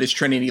really good is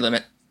Trinity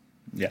Limit.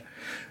 Yeah.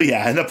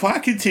 Yeah, and the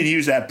plot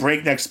continues at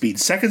breakneck speed.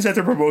 Seconds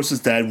after Barbossa's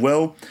dead,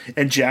 Will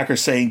and Jack are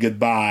saying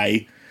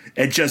goodbye,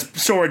 and just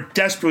Sora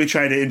desperately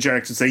trying to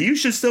inject and say, you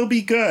should still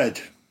be good.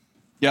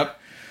 Yep.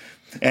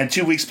 And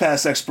 2 weeks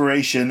past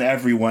expiration,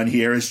 everyone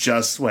here is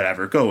just,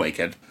 whatever, go away,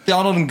 kid.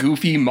 Donald and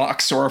Goofy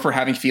mock Sora for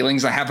having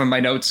feelings. I have in my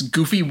notes,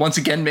 Goofy once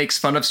again makes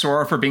fun of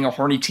Sora for being a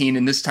horny teen,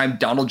 and this time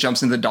Donald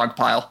jumps into the dog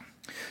pile.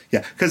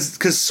 Yeah,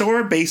 because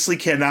Sora basically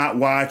cannot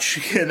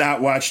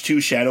watch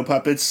 2 shadow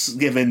puppets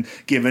given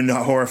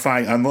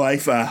horrifying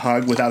unlife a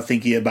hug without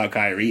thinking about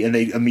Kairi, and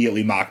they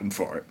immediately mock him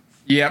for it.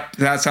 Yep,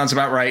 that sounds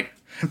about right.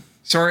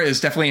 Sora is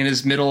definitely in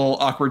his middle,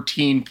 awkward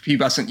teen,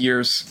 pubescent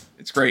years.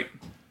 It's great.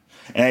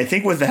 And I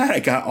think with that, I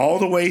got all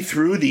the way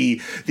through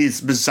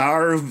this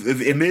bizarre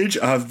image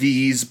of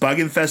these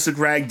bug-infested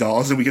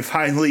ragdolls, and we can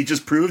finally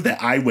just prove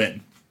that I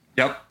win.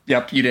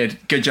 Yep, you did.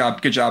 Good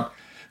job.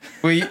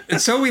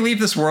 So we leave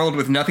this world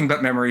with nothing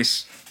but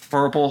memories.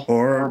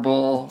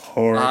 Horrible,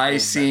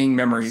 eye-seeing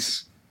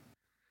memories.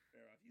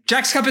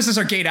 Jack's compass is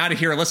our gate out of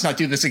here. Let's not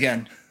do this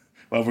again.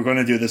 Well, we're going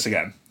to do this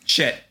again.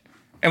 Shit.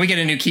 And we get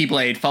a new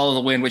Keyblade, Follow the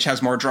Wind, which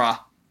has more draw.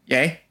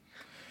 Yay?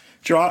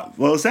 Draw?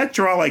 Well, is that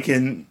draw like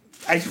in...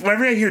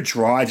 whenever I hear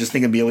draw, I just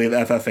think immediately of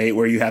FF8,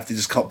 where you have to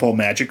just pull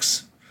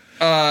magics.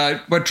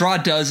 What draw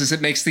does is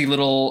it makes the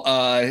little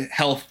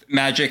health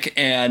magic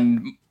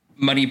and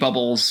money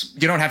bubbles.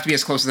 You don't have to be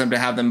as close to them to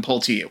have them pull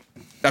to you.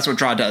 That's what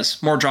draw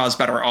does. More draw is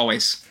better,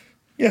 always.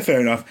 Yeah,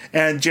 fair enough.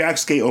 And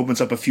Jack's Gate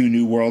opens up a few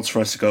new worlds for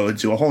us to go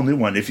into, a whole new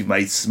one, if you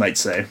might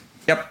say.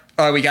 Yep.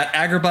 We got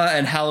Agrabah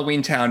and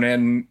Halloween Town,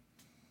 and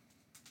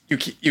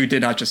you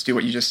did not just do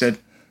what you just did.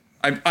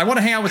 I want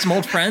to hang out with some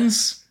old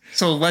friends,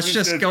 so let's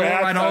just go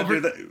right over.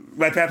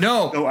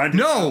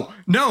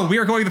 No, we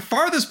are going the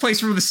farthest place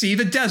from the sea,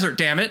 the desert,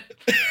 damn it.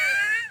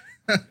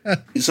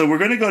 So we're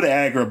going to go to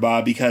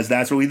Agrabah because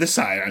that's what we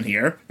decide on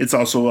here. It's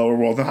also lower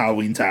world than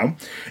Halloween Town.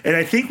 And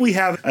I think we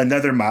have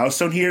another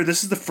milestone here.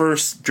 This is the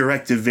first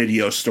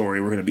direct-to-video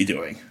story we're going to be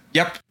doing.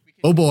 Yep.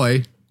 Oh,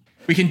 boy.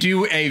 We can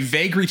do a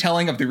vague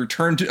retelling of the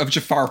Return of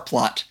Jafar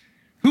plot.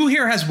 Who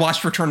here has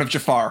watched Return of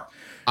Jafar?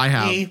 I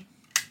have.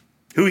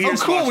 Who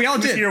here's cool. We all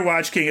who's did. Here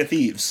watch King of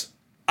Thieves?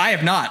 I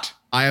have not.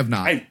 I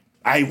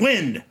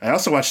win. I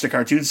also watched the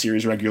cartoon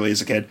series regularly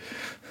as a kid.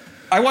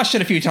 I watched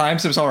it a few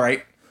times. It was all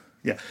right.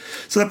 Yeah.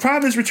 So the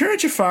problem is Return of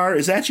Jafar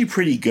is actually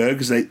pretty good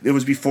because it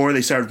was before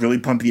they started really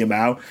pumping him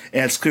out.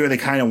 And it's clear they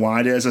kind of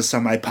wanted it as a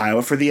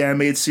semi-pilot for the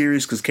animated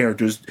series because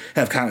characters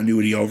have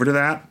continuity over to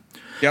that.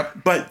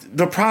 Yep. But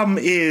the problem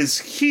is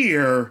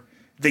here,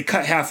 they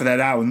cut half of that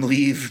out and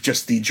leave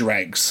just the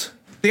dregs.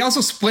 They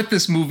also split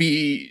this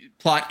movie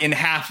plot in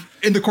half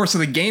in the course of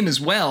the game as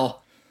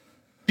well.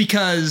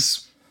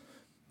 Because,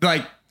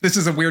 this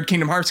is a weird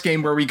Kingdom Hearts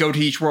game where we go to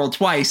each world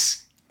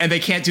twice. And they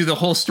can't do the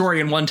whole story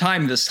in one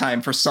time this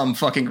time for some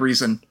fucking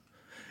reason.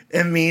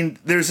 I mean,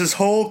 there's this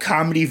whole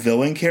comedy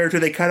villain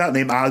character they cut out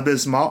named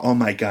Abysmal. Oh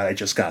my god, I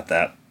just got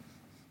that.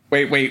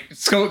 Wait.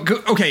 Let's go.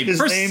 Okay, his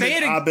first name say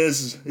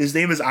is it. His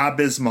name is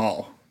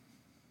Abysmal.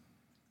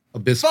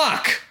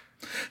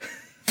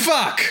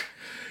 Fuck.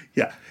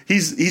 Yeah,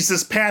 he's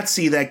this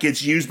patsy that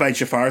gets used by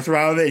Jafar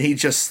throughout it. And he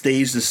just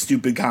stays the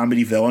stupid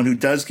comedy villain who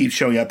does keep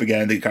showing up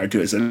again in the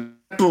cartoons. And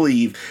I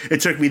believe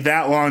it took me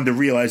that long to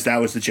realize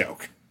that was the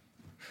joke.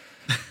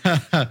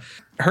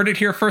 Heard it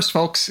here first,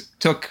 folks.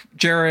 Took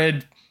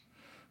Jared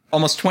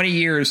almost 20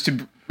 years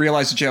to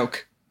realize a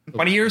joke.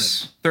 20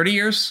 years? 30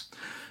 years?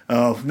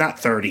 Oh, not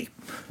 30.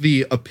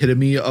 The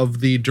epitome of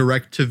the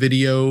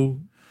direct-to-video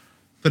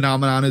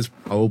phenomenon is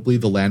probably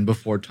The Land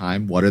Before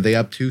Time. What are they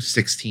up to?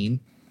 16?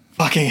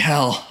 Fucking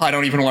hell. I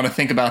don't even want to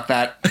think about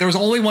that. There was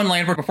only one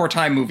Land Before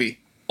Time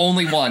movie.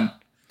 Only one.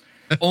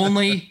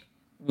 Only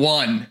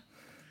one.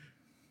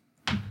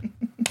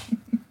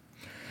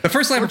 The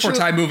first Land Before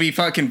Time movie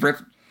fucking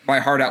ripped my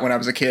heart out when I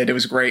was a kid. It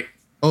was great.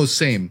 Oh,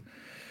 same.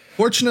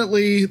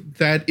 Fortunately,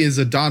 that is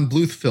a Don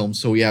Bluth film,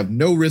 so we have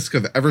no risk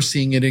of ever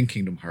seeing it in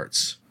Kingdom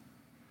Hearts.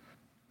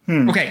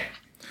 Okay.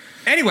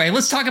 Anyway,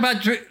 let's talk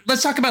about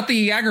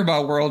the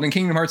Agrabah world in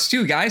Kingdom Hearts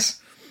 2,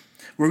 guys.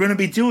 We're going to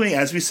be doing,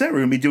 as we said, we're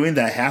going to be doing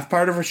that half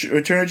part of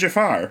Return of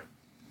Jafar.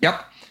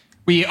 Yep.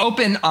 We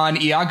open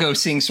on Iago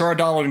seeing Sora,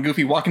 Donald, and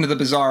Goofy walk into the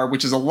bazaar,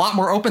 which is a lot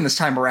more open this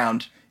time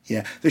around.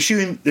 Yeah, they're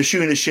shooting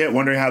the shit,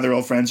 wondering how their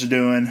old friends are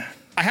doing.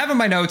 I have in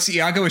my notes,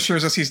 Iago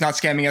assures us he's not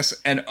scamming us,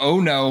 and oh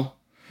no,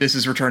 this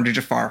is Return to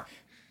Jafar.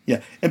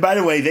 Yeah, and by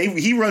the way,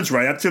 he runs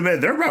right up to him,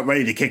 and they're about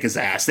ready to kick his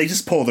ass. They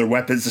just pull their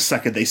weapons the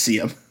second they see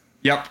him.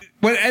 Yep.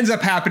 What ends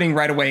up happening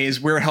right away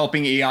is we're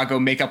helping Iago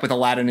make up with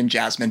Aladdin and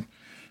Jasmine.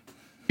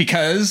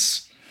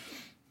 Because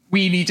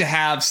we need to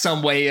have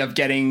some way of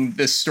getting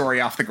this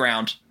story off the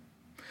ground.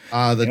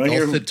 The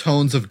dulcet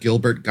tones of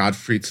Gilbert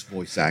Gottfried's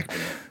voice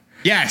acting.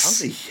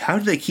 Yes. How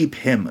do they keep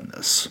him in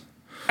this?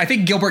 I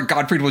think Gilbert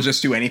Gottfried will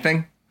just do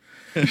anything.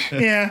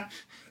 Yeah.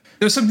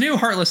 There's some new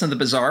Heartless in the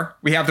bazaar.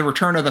 We have the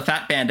return of the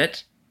Fat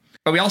Bandit.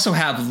 But we also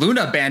have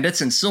Luna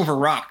Bandits and Silver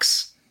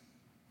Rocks.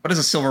 What is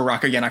a Silver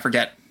Rock again? I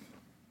forget.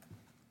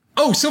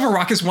 Oh, Silver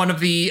Rock is one of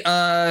the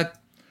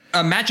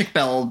Magic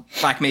Bell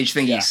Black Mage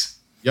thingies.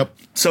 Yeah. Yep.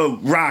 So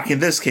Rock, in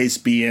this case,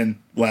 being...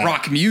 well,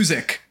 rock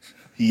music.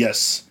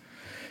 Yes.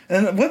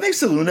 And what makes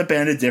the Luna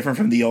Bandit different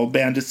from the old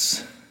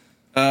bandits?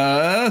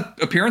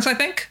 Appearance, I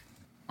think?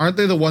 Aren't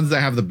they the ones that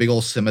have the big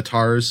old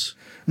scimitars?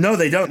 No,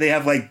 they don't. They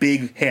have, like,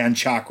 big hand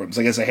chakrams.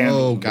 I guess a hand...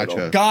 Oh,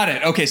 gotcha. Got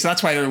it. Okay, so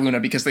that's why they're Luna,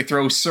 because they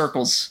throw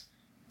circles.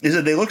 Is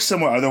it they look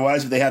similar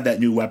otherwise, but they have that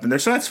new weapon there,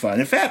 so that's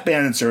fun. And Fat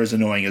Bandits are as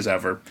annoying as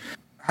ever.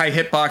 High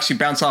hitbox, you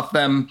bounce off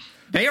them.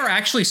 They are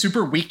actually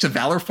super weak to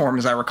Valor Form,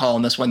 as I recall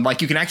in this one.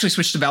 Like, you can actually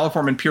switch to Valor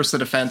Form and pierce the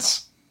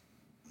defense.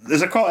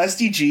 Does it call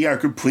SDG are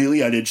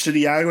completely uninterested?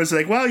 Iago is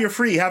like, well, you're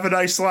free, have a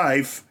nice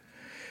life.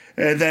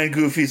 And then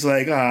Goofy's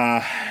like,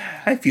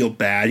 I feel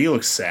bad. You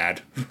look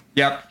sad.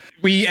 Yep.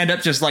 We end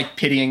up just, like,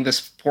 pitying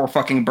this poor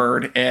fucking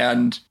bird,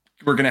 and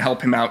we're going to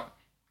help him out.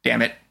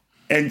 Damn it.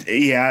 And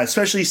yeah,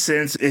 especially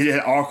since it's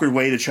an awkward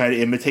way to try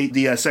to imitate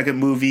the second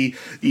movie.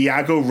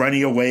 Iago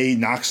running away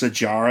knocks a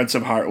jar on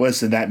some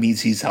Heartless, and that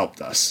means he's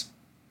helped us.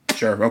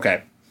 Sure,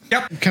 okay.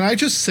 Yep. Can I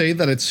just say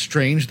that it's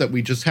strange that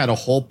we just had a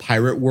whole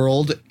pirate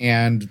world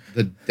and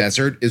the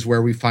desert is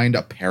where we find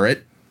a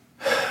parrot?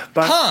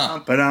 Huh.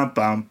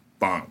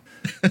 Ba-dum-bum-bum.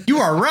 You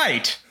are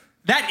right.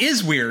 That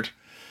is weird.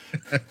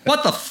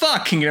 What the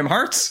fuck, Kingdom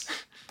Hearts?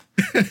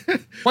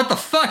 What the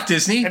fuck,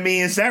 Disney? I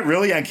mean, is that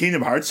really on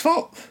Kingdom Hearts'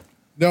 fault?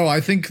 No, I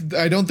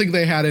don't think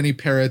they had any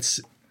parrots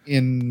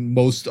in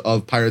most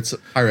of Pirates.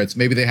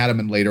 Maybe they had them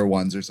in later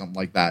ones or something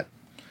like that.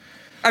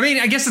 I mean,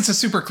 I guess it's a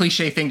super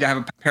cliche thing to have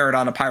a parrot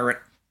on a pirate.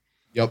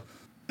 Yep.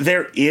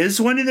 There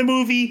is one in the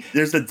movie.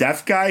 There's the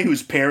deaf guy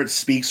whose parrot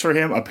speaks for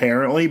him,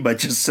 apparently, but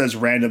just says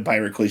random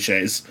pirate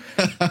cliches.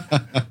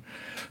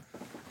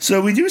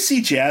 So we do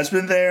see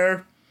Jasmine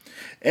there,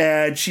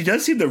 and she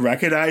does seem to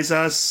recognize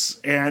us.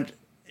 And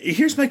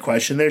here's my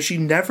question there. She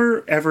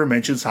never, ever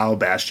mentions Hollow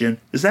Bastion.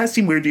 Does that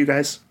seem weird to you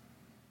guys?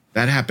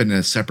 That happened in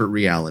a separate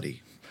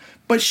reality.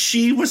 But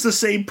she was the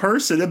same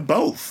person in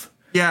both.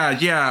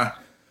 Yeah.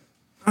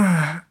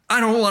 I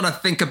don't want to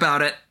think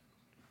about it.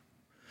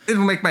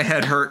 It'll make my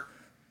head hurt.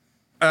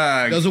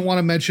 Doesn't want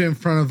to mention in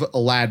front of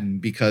Aladdin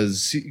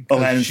because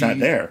Aladdin's not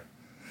there.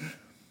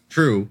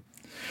 True.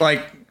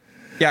 Like,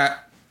 yeah.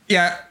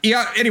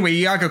 Anyway,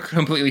 Iago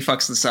completely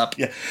fucks this up.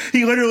 Yeah,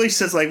 he literally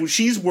says, like,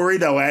 she's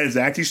worried that Aladdin's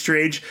acting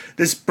strange.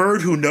 This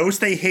bird who knows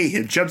they hate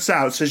him jumps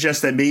out,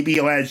 suggests that maybe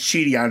Aladdin's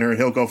cheating on her and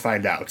he'll go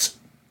find out.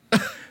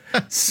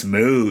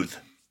 Smooth.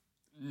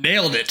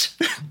 Nailed it.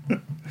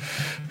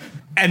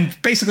 And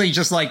basically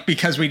just like,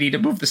 because we need to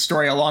move the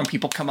story along,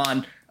 people come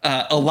on.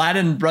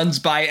 Aladdin runs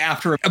by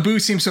after Abu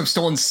seems to have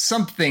stolen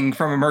something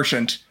from a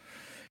merchant.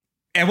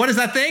 And what is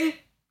that thing?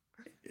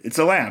 It's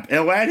a lamp. And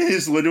Aladdin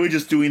is literally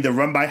just doing the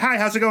run by. Hi,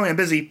 how's it going? I'm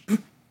busy.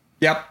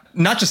 Yep.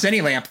 Not just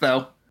any lamp,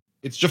 though.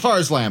 It's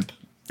Jafar's lamp.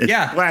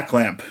 It's black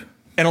lamp.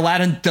 And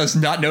Aladdin does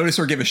not notice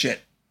or give a shit.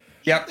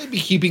 Yep. They'd be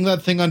keeping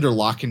that thing under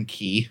lock and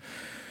key.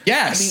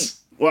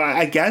 Yes. Well,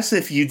 I guess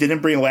if you didn't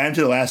bring Aladdin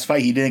to the last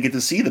fight, he didn't get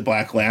to see the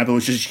black lamp. It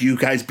was just you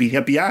guys beating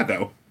up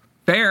Iago.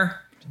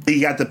 Fair.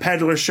 You got the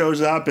peddler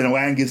shows up, and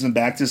Aladdin gives him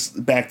back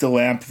to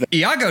lamp.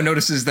 Iago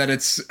notices that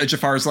it's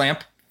Jafar's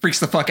lamp, freaks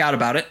the fuck out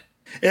about it.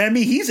 And I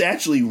mean, he's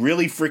actually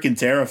really freaking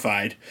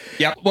terrified.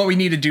 Yep. What we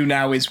need to do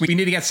now is we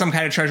need to get some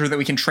kind of treasure that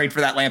we can trade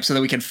for that lamp so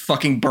that we can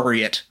fucking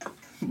bury it.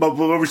 But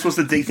we're supposed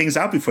to dig things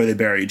out before they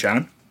bury you,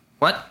 John.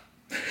 What?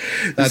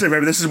 This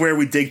is where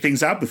we dig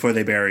things out before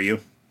they bury you.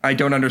 I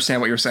don't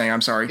understand what you're saying.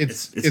 I'm sorry.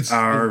 It's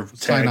our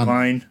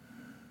tagline.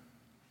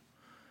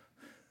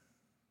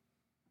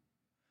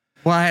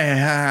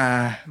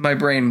 Why? My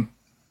brain.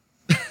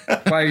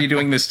 Why are you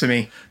doing this to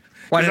me?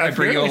 Why did I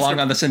bring you along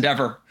on this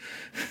endeavor?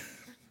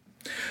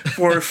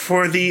 For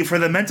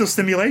the mental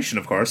stimulation,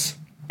 of course.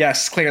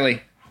 Yes,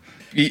 clearly.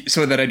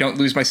 So that I don't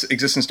lose my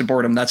existence to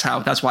boredom. That's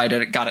why I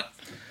did it. Got it.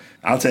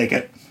 I'll take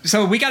it.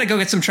 So we got to go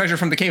get some treasure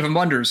from the Cave of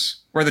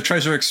Wonders, where the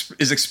treasure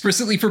is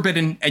explicitly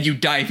forbidden and you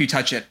die if you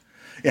touch it.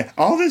 Yeah,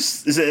 all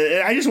this is.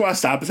 I just want to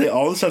stop and say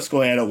all this stuff's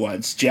going on at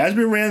once.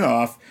 Jasmine ran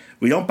off.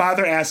 We don't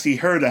bother asking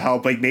her to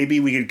help. Like, maybe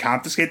we can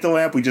confiscate the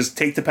lamp. We just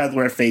take the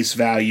peddler at face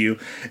value.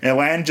 And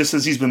Aladdin just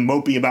says he's been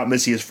moping about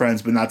missing his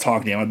friends, but not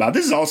talking to him about.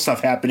 This is all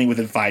stuff happening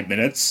within 5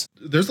 minutes.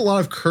 There's a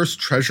lot of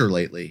cursed treasure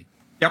lately.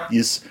 Yep.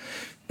 Yes.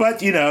 But,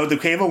 the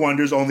Cave of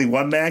Wonders, only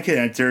one man can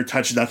enter,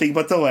 touch nothing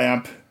but the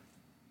lamp.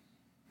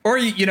 Or,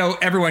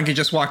 everyone can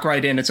just walk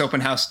right in. It's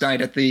open house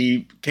night at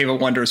the Cave of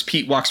Wonders.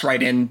 Pete walks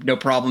right in. No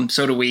problem.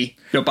 So do we.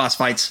 No boss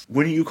fights.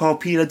 Wouldn't you call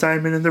Pete a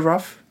diamond in the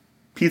rough?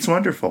 Pete's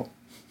wonderful.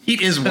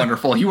 Pete is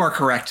wonderful. You are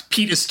correct.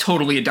 Pete is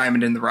totally a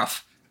diamond in the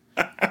rough.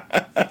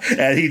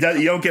 And you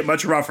don't get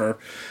much rougher.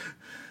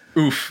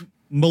 Oof.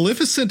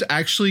 Maleficent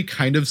actually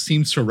kind of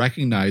seems to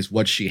recognize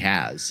what she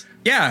has.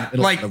 Yeah. In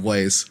a lot of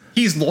ways.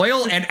 He's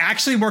loyal and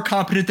actually more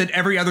competent than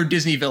every other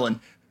Disney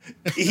villain.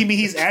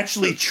 He's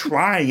actually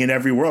trying in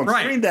every world.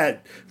 Right.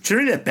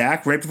 Turning that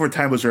back right before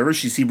time was over,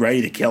 she seemed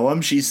ready to kill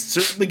him. She's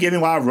certainly giving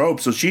a lot of rope,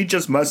 so she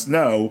just must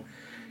know.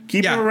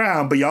 Keep him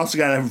around, but you also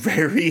got to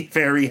very,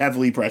 very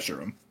heavily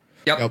pressure him.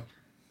 Yep.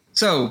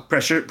 So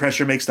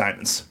pressure makes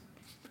diamonds.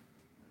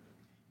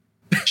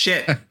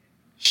 Shit.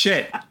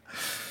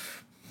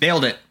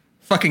 Nailed it.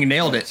 Fucking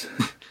nailed it.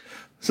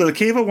 So the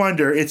Cave of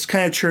Wonder, it's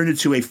kind of turned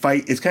into a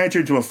fight. It's kind of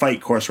turned into a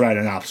fight course rather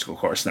than an obstacle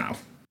course now.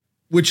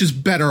 Which is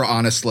better,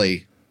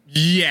 honestly.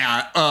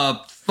 Yeah,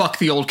 fuck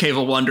the old Cave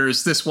of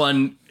Wonders. This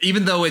one,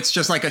 even though it's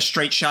just like a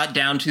straight shot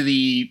down to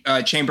the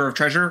Chamber of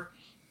Treasure,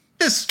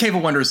 this Cave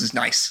of Wonders is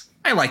nice.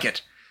 I like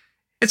it.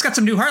 It's got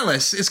some new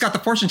Heartless. It's got the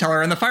Fortune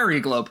Teller and the Fiery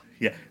Globe.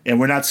 Yeah, and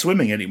we're not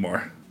swimming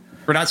anymore.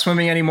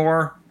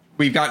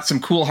 We've got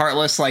some cool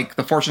Heartless like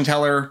the Fortune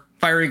Teller,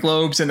 Fiery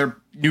Globes, and their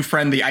new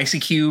friend, the Icy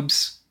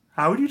Cubes.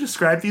 How would you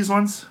describe these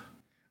ones?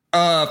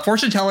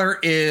 Fortune Teller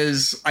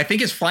is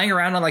flying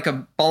around on like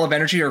a ball of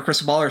energy or a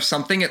crystal ball or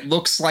something. It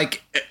looks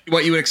like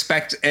what you would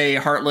expect a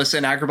Heartless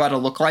in Agrabah to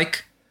look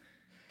like.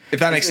 If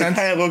that makes sense. It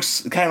kind of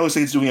looks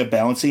like it's doing a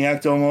balancing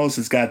act almost.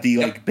 It's got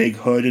the big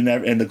hood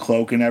and the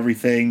cloak and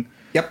everything.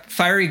 Yep.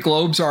 Fiery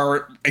Globes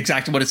are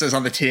exactly what it says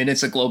on the tin.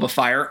 It's a globe of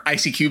fire.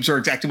 Icy Cubes are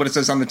exactly what it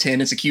says on the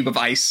tin. It's a cube of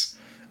ice.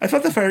 I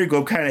thought the Fiery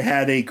Globe kind of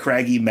had a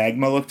craggy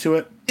magma look to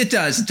it. It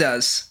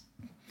does.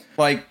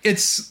 Like,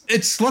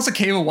 it's less a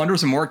Cave of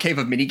Wonders and more a cave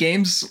of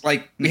minigames.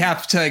 Like, we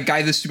have to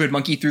guide the stupid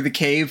monkey through the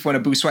cave when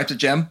Abu swipes a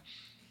gem.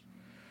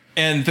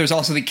 And there's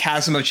also the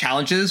Chasm of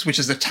Challenges, which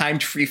is a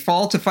timed free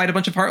fall to fight a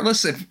bunch of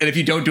Heartless. And if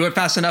you don't do it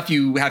fast enough,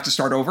 you have to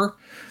start over.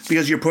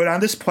 Because you're put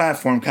on this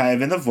platform kind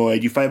of in the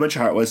void, you fight a bunch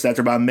of Heartless.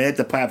 After about a minute,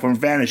 the platform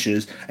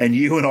vanishes, and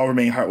you and all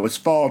remaining Heartless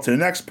fall to the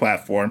next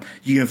platform.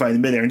 You can find the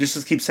midair, and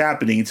just keeps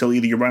happening until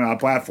either you run out of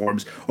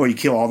platforms or you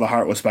kill all the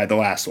Heartless by the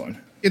last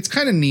one. It's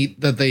kind of neat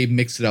that they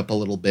mix it up a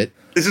little bit.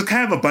 This is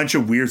kind of a bunch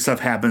of weird stuff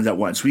happens at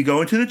once. We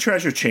go into the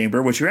treasure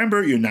chamber, which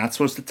remember, you're not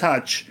supposed to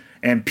touch.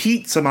 And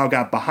Pete somehow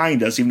got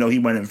behind us, even though he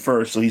went in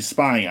first, so he's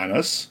spying on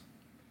us.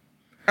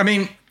 I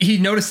mean, he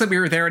noticed that we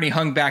were there and he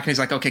hung back and he's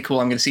like, okay,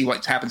 cool, I'm going to see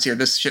what happens here.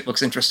 This shit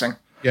looks interesting.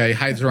 Yeah, he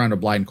hides around a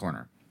blind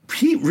corner.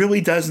 Pete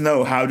really does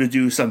know how to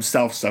do some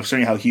stealth stuff,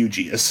 considering how huge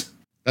he is.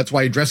 That's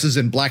why he dresses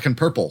in black and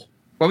purple.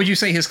 What would you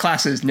say his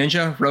class is?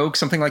 Ninja? Rogue?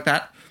 Something like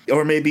that?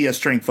 Or maybe a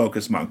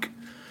strength-focused monk.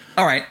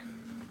 All right.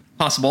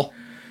 Possible.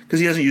 Because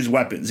he doesn't use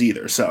weapons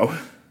either, so...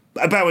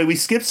 By the way, we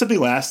skipped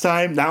something last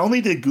time. Not only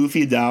did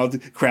Goofy and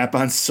Donald crap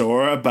on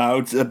Sora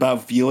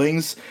about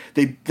feelings,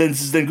 then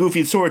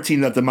Goofy and Sora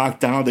teamed up to mock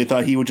Donald. They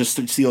thought he would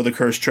just steal the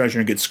cursed treasure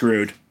and get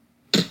screwed.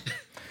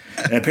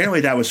 And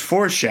apparently that was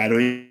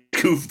foreshadowing.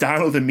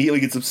 Donald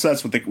immediately gets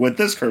obsessed with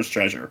this cursed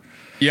treasure.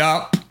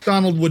 Yeah.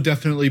 Donald would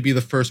definitely be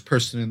the first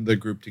person in the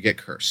group to get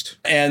cursed.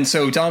 And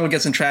so Donald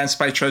gets entranced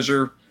by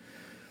treasure.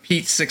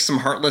 Pete sicks some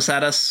Heartless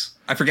at us.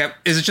 I forget.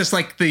 Is it just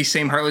like the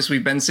same Heartless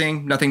we've been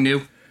seeing? Nothing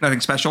new?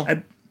 Nothing special?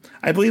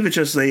 I believe it's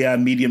just a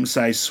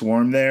medium-sized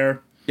swarm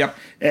there. Yep.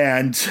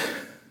 And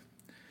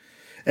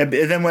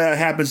then what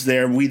happens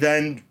there,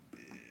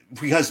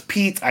 because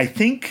Pete, I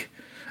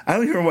don't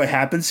remember what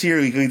happens here.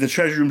 The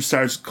treasure room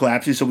starts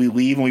collapsing, so we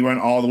leave and we run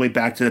all the way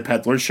back to the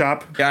peddler's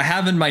shop. Yeah, I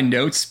have in my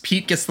notes,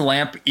 Pete gets the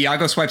lamp,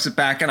 Iago swipes it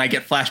back, and I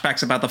get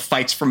flashbacks about the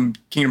fights from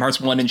Kingdom Hearts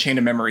 1 and Chain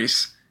of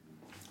Memories.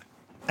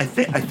 I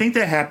think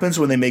that happens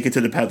when they make it to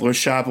the peddler's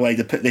shop,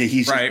 like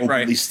he's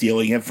openly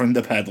stealing it from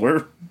the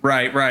peddler.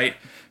 Right.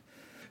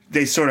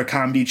 They sort of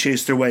comedy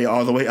chase their way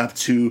all the way up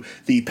to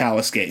the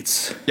palace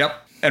gates. Yep.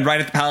 And right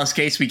at the palace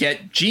gates, we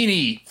get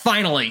Genie,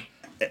 finally.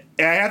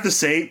 And I have to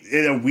say,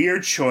 in a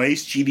weird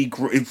choice, Genie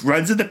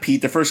runs into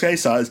Pete, the first guy he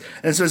saw,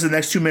 and spends the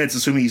next 2 minutes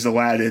assuming he's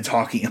Aladdin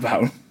talking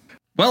about.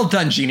 Well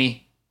done,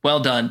 Genie.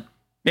 Well done.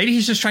 Maybe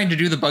he's just trying to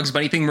do the Bugs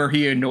Bunny thing where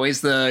he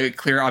annoys the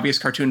clear, obvious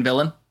cartoon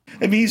villain.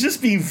 I mean, he's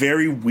just being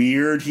very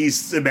weird.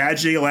 He's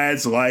imagining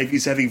Aladdin's life.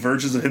 He's having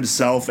versions of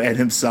himself and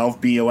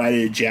himself being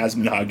Aladdin and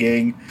Jasmine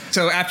hugging.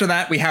 So after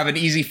that, we have an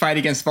easy fight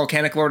against the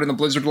Volcanic Lord and the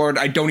Blizzard Lord.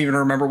 I don't even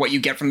remember what you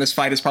get from this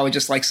fight. It's probably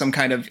just like some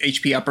kind of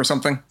HP up or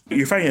something.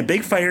 You're fighting a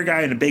big fire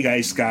guy and a big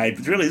ice guy.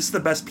 But really, this is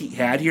the best Pete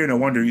had here. No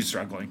wonder he's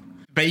struggling.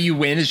 The way you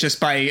win is just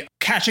by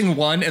catching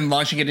one and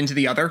launching it into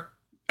the other.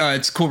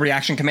 It's a cool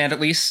reaction command, at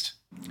least.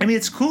 I mean,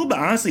 it's cool, but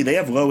honestly, they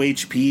have low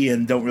HP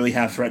and don't really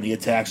have threatening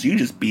attacks. So you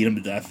just beat them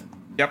to death.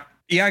 Yep.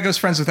 Iago's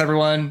friends with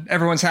everyone.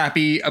 Everyone's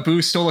happy.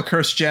 Abu stole a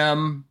cursed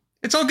gem.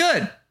 It's all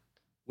good.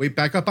 Wait,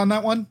 back up on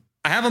that one?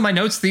 I have on my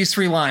notes these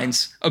 3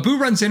 lines. Abu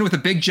runs in with a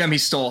big gem he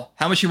stole.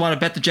 How much you want to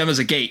bet the gem is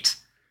a gate?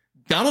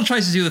 Donald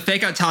tries to do the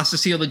fake out toss to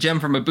steal the gem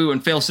from Abu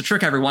and fails to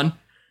trick everyone.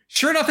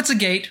 Sure enough, it's a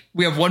gate.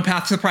 We have one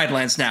path to the Pride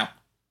Lands now.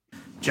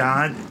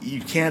 John,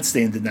 you can't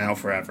stay in denial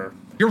forever.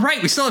 You're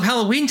right, we still have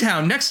Halloween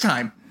Town next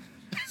time.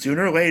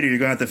 Sooner or later, you're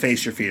going to have to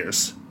face your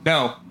fears.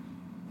 No.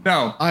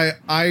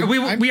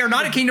 We are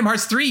not at Kingdom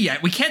Hearts 3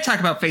 yet. We can't talk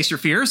about face your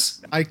fears.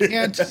 I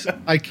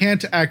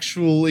can't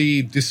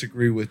actually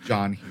disagree with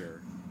John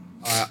here.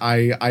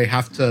 I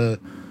have to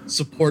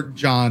support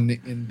John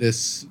in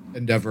this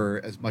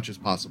endeavor as much as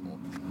possible.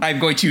 I'm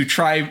going to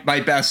try my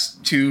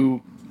best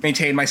to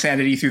maintain my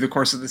sanity through the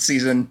course of the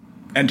season.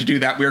 And to do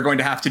that, we are going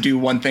to have to do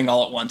one thing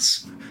all at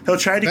once. He'll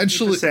try to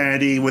keep his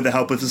sanity with the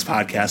help of his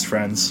podcast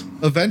friends.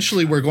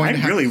 Eventually, we're going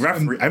I'm really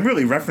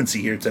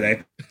referencey here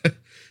today.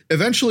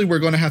 Eventually, we're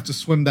going to have to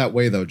swim that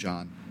way, though,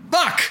 John.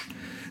 Fuck!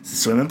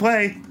 Swim and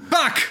play.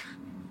 Fuck!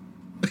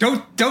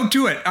 Don't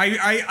do it.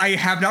 I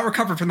have not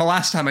recovered from the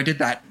last time I did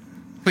that.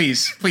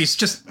 Please,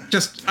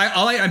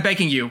 I'm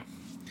begging you.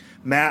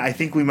 Matt, I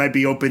think we might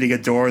be opening a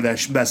door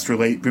that best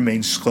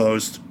remains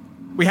closed.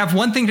 We have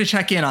one thing to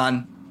check in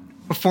on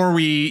before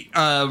we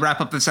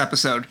wrap up this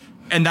episode,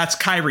 and that's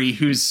Kyrie,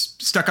 who's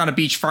stuck on a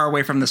beach far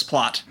away from this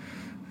plot.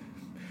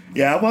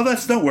 Yeah, well,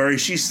 don't worry.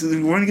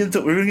 We're gonna get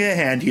a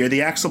hand here.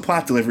 The Axel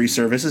plot delivery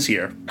service is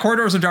here.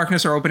 Corridors of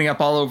darkness are opening up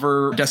all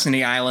over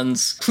Destiny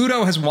Islands.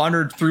 Pluto has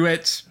wandered through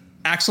it.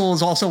 Axel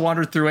has also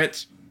wandered through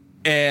it,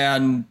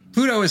 and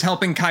Pluto is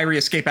helping Kyrie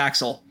escape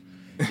Axel.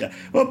 Yeah.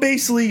 Well,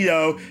 basically,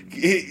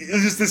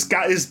 it's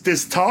just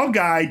this tall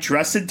guy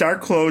dressed in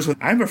dark clothes with,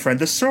 I'm a friend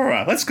of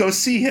Sora. Let's go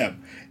see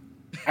him.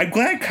 I'm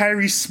glad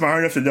Kyrie's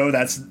smart enough to know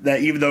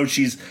that even though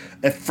she's,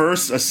 at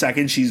first, a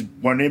second, she's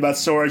wondering about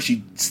Sora,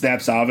 she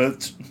snaps out of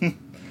it.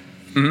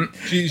 Mm-hmm.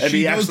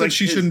 She knows that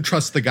she shouldn't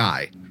trust the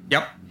guy.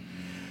 Yep.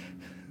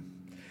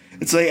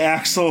 It's like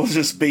Axel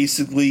just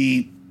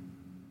basically,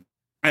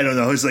 I don't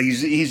know, it's like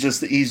he's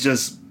just,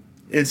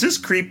 it's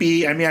just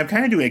creepy. I mean, I'm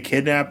kind of doing a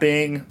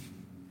kidnapping.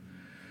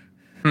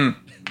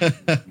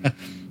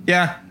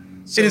 Yeah,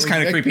 it is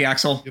kind of creepy,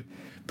 Axel.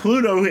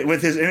 Pluto,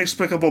 with his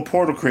inexplicable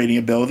portal creating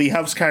ability,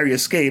 helps Kyrie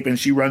escape, and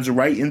she runs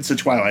right into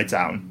Twilight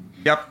Town.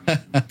 Yep.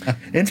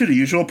 Into the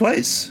usual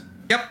place.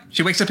 Yep.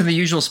 She wakes up in the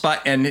usual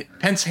spot, and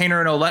Pence,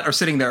 Hayner, and Olette are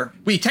sitting there.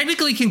 We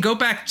technically can go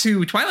back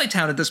to Twilight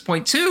Town at this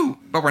point, too,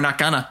 but we're not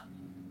gonna.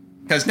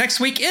 Because next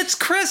week, it's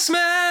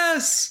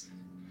Christmas!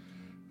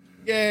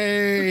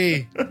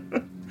 Yay!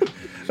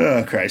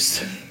 Oh,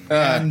 Christ.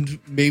 And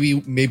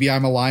maybe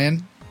I'm a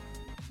lion?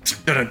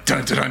 Dun,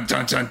 dun, dun,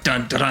 dun, dun,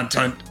 dun, dun,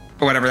 dun.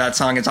 Or whatever that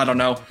song is, I don't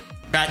know.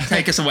 Matt,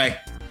 take us away.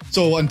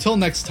 So until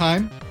next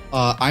time,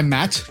 I'm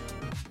Matt.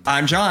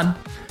 I'm John.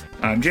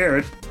 I'm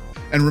Jared.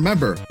 And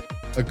remember,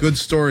 a good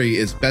story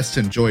is best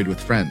enjoyed with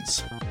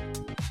friends.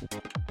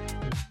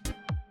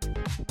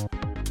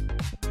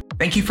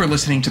 Thank you for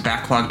listening to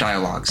Backlog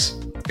Dialogues.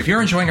 If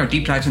you're enjoying our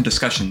deep dives and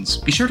discussions,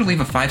 be sure to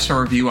leave a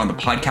 5-star review on the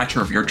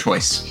podcatcher of your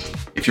choice.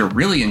 If you're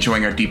really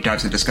enjoying our deep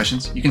dives and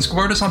discussions, you can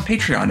support us on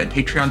Patreon at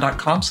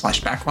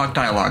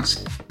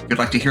patreon.com/backlogdialogues. If you'd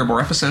like to hear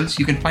more episodes,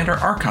 you can find our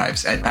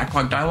archives at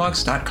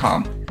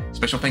backlogdialogues.com.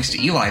 Special thanks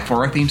to Eli for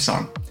our theme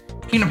song.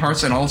 Kingdom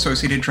Hearts and all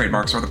associated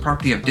trademarks are the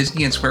property of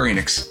Disney and Square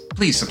Enix.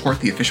 Please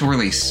support the official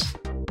release.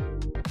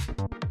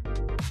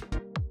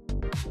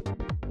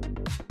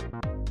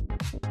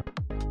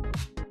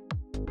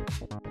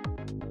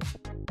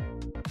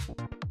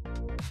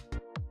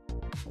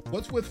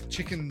 What's with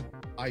chicken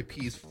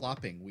IPs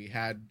flopping? We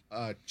had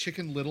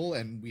Chicken Little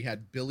and we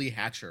had Billy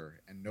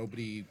Hatcher, and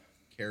nobody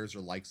cares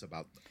or likes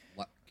about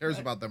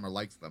them or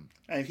likes them.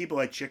 And people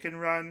like Chicken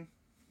Run.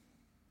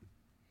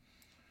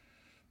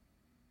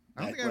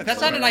 I don't think I've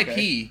That's not an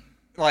IP.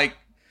 Like,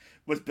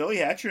 was Billy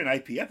Hatcher an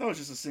IP? I thought it was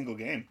just a single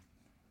game.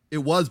 It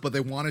was, but they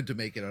wanted to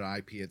make it an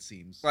IP, it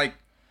seems. Like,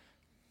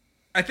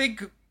 I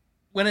think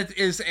when it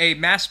is a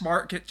mass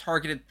market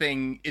targeted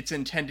thing, it's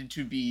intended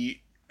to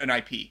be an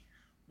IP.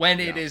 When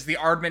it is the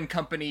Aardman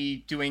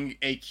company doing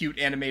a cute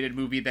animated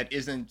movie that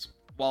isn't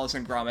Wallace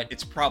and Gromit,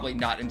 it's probably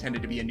not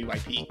intended to be a new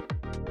IP.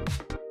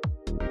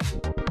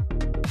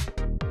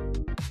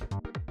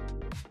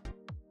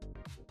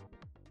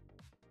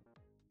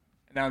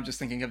 Now I'm just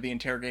thinking of the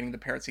interrogating the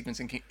parrot sequence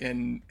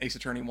in Ace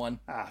Attorney 1.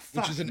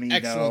 Which is an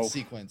excellent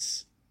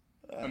sequence.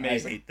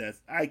 Amazing. I hate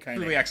this. I kind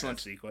of Truly hate excellent.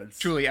 that sequence.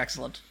 Truly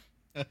excellent.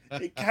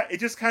 It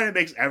just kind of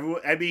makes everyone...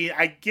 I mean,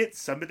 I get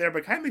some of there, but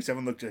it kind of makes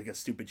everyone look like a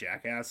stupid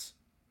jackass.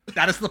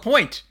 That is the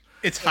point.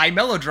 It's high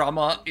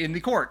melodrama in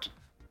the court.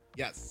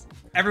 Yes.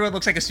 Everyone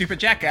looks like a stupid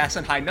jackass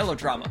and high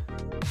melodrama.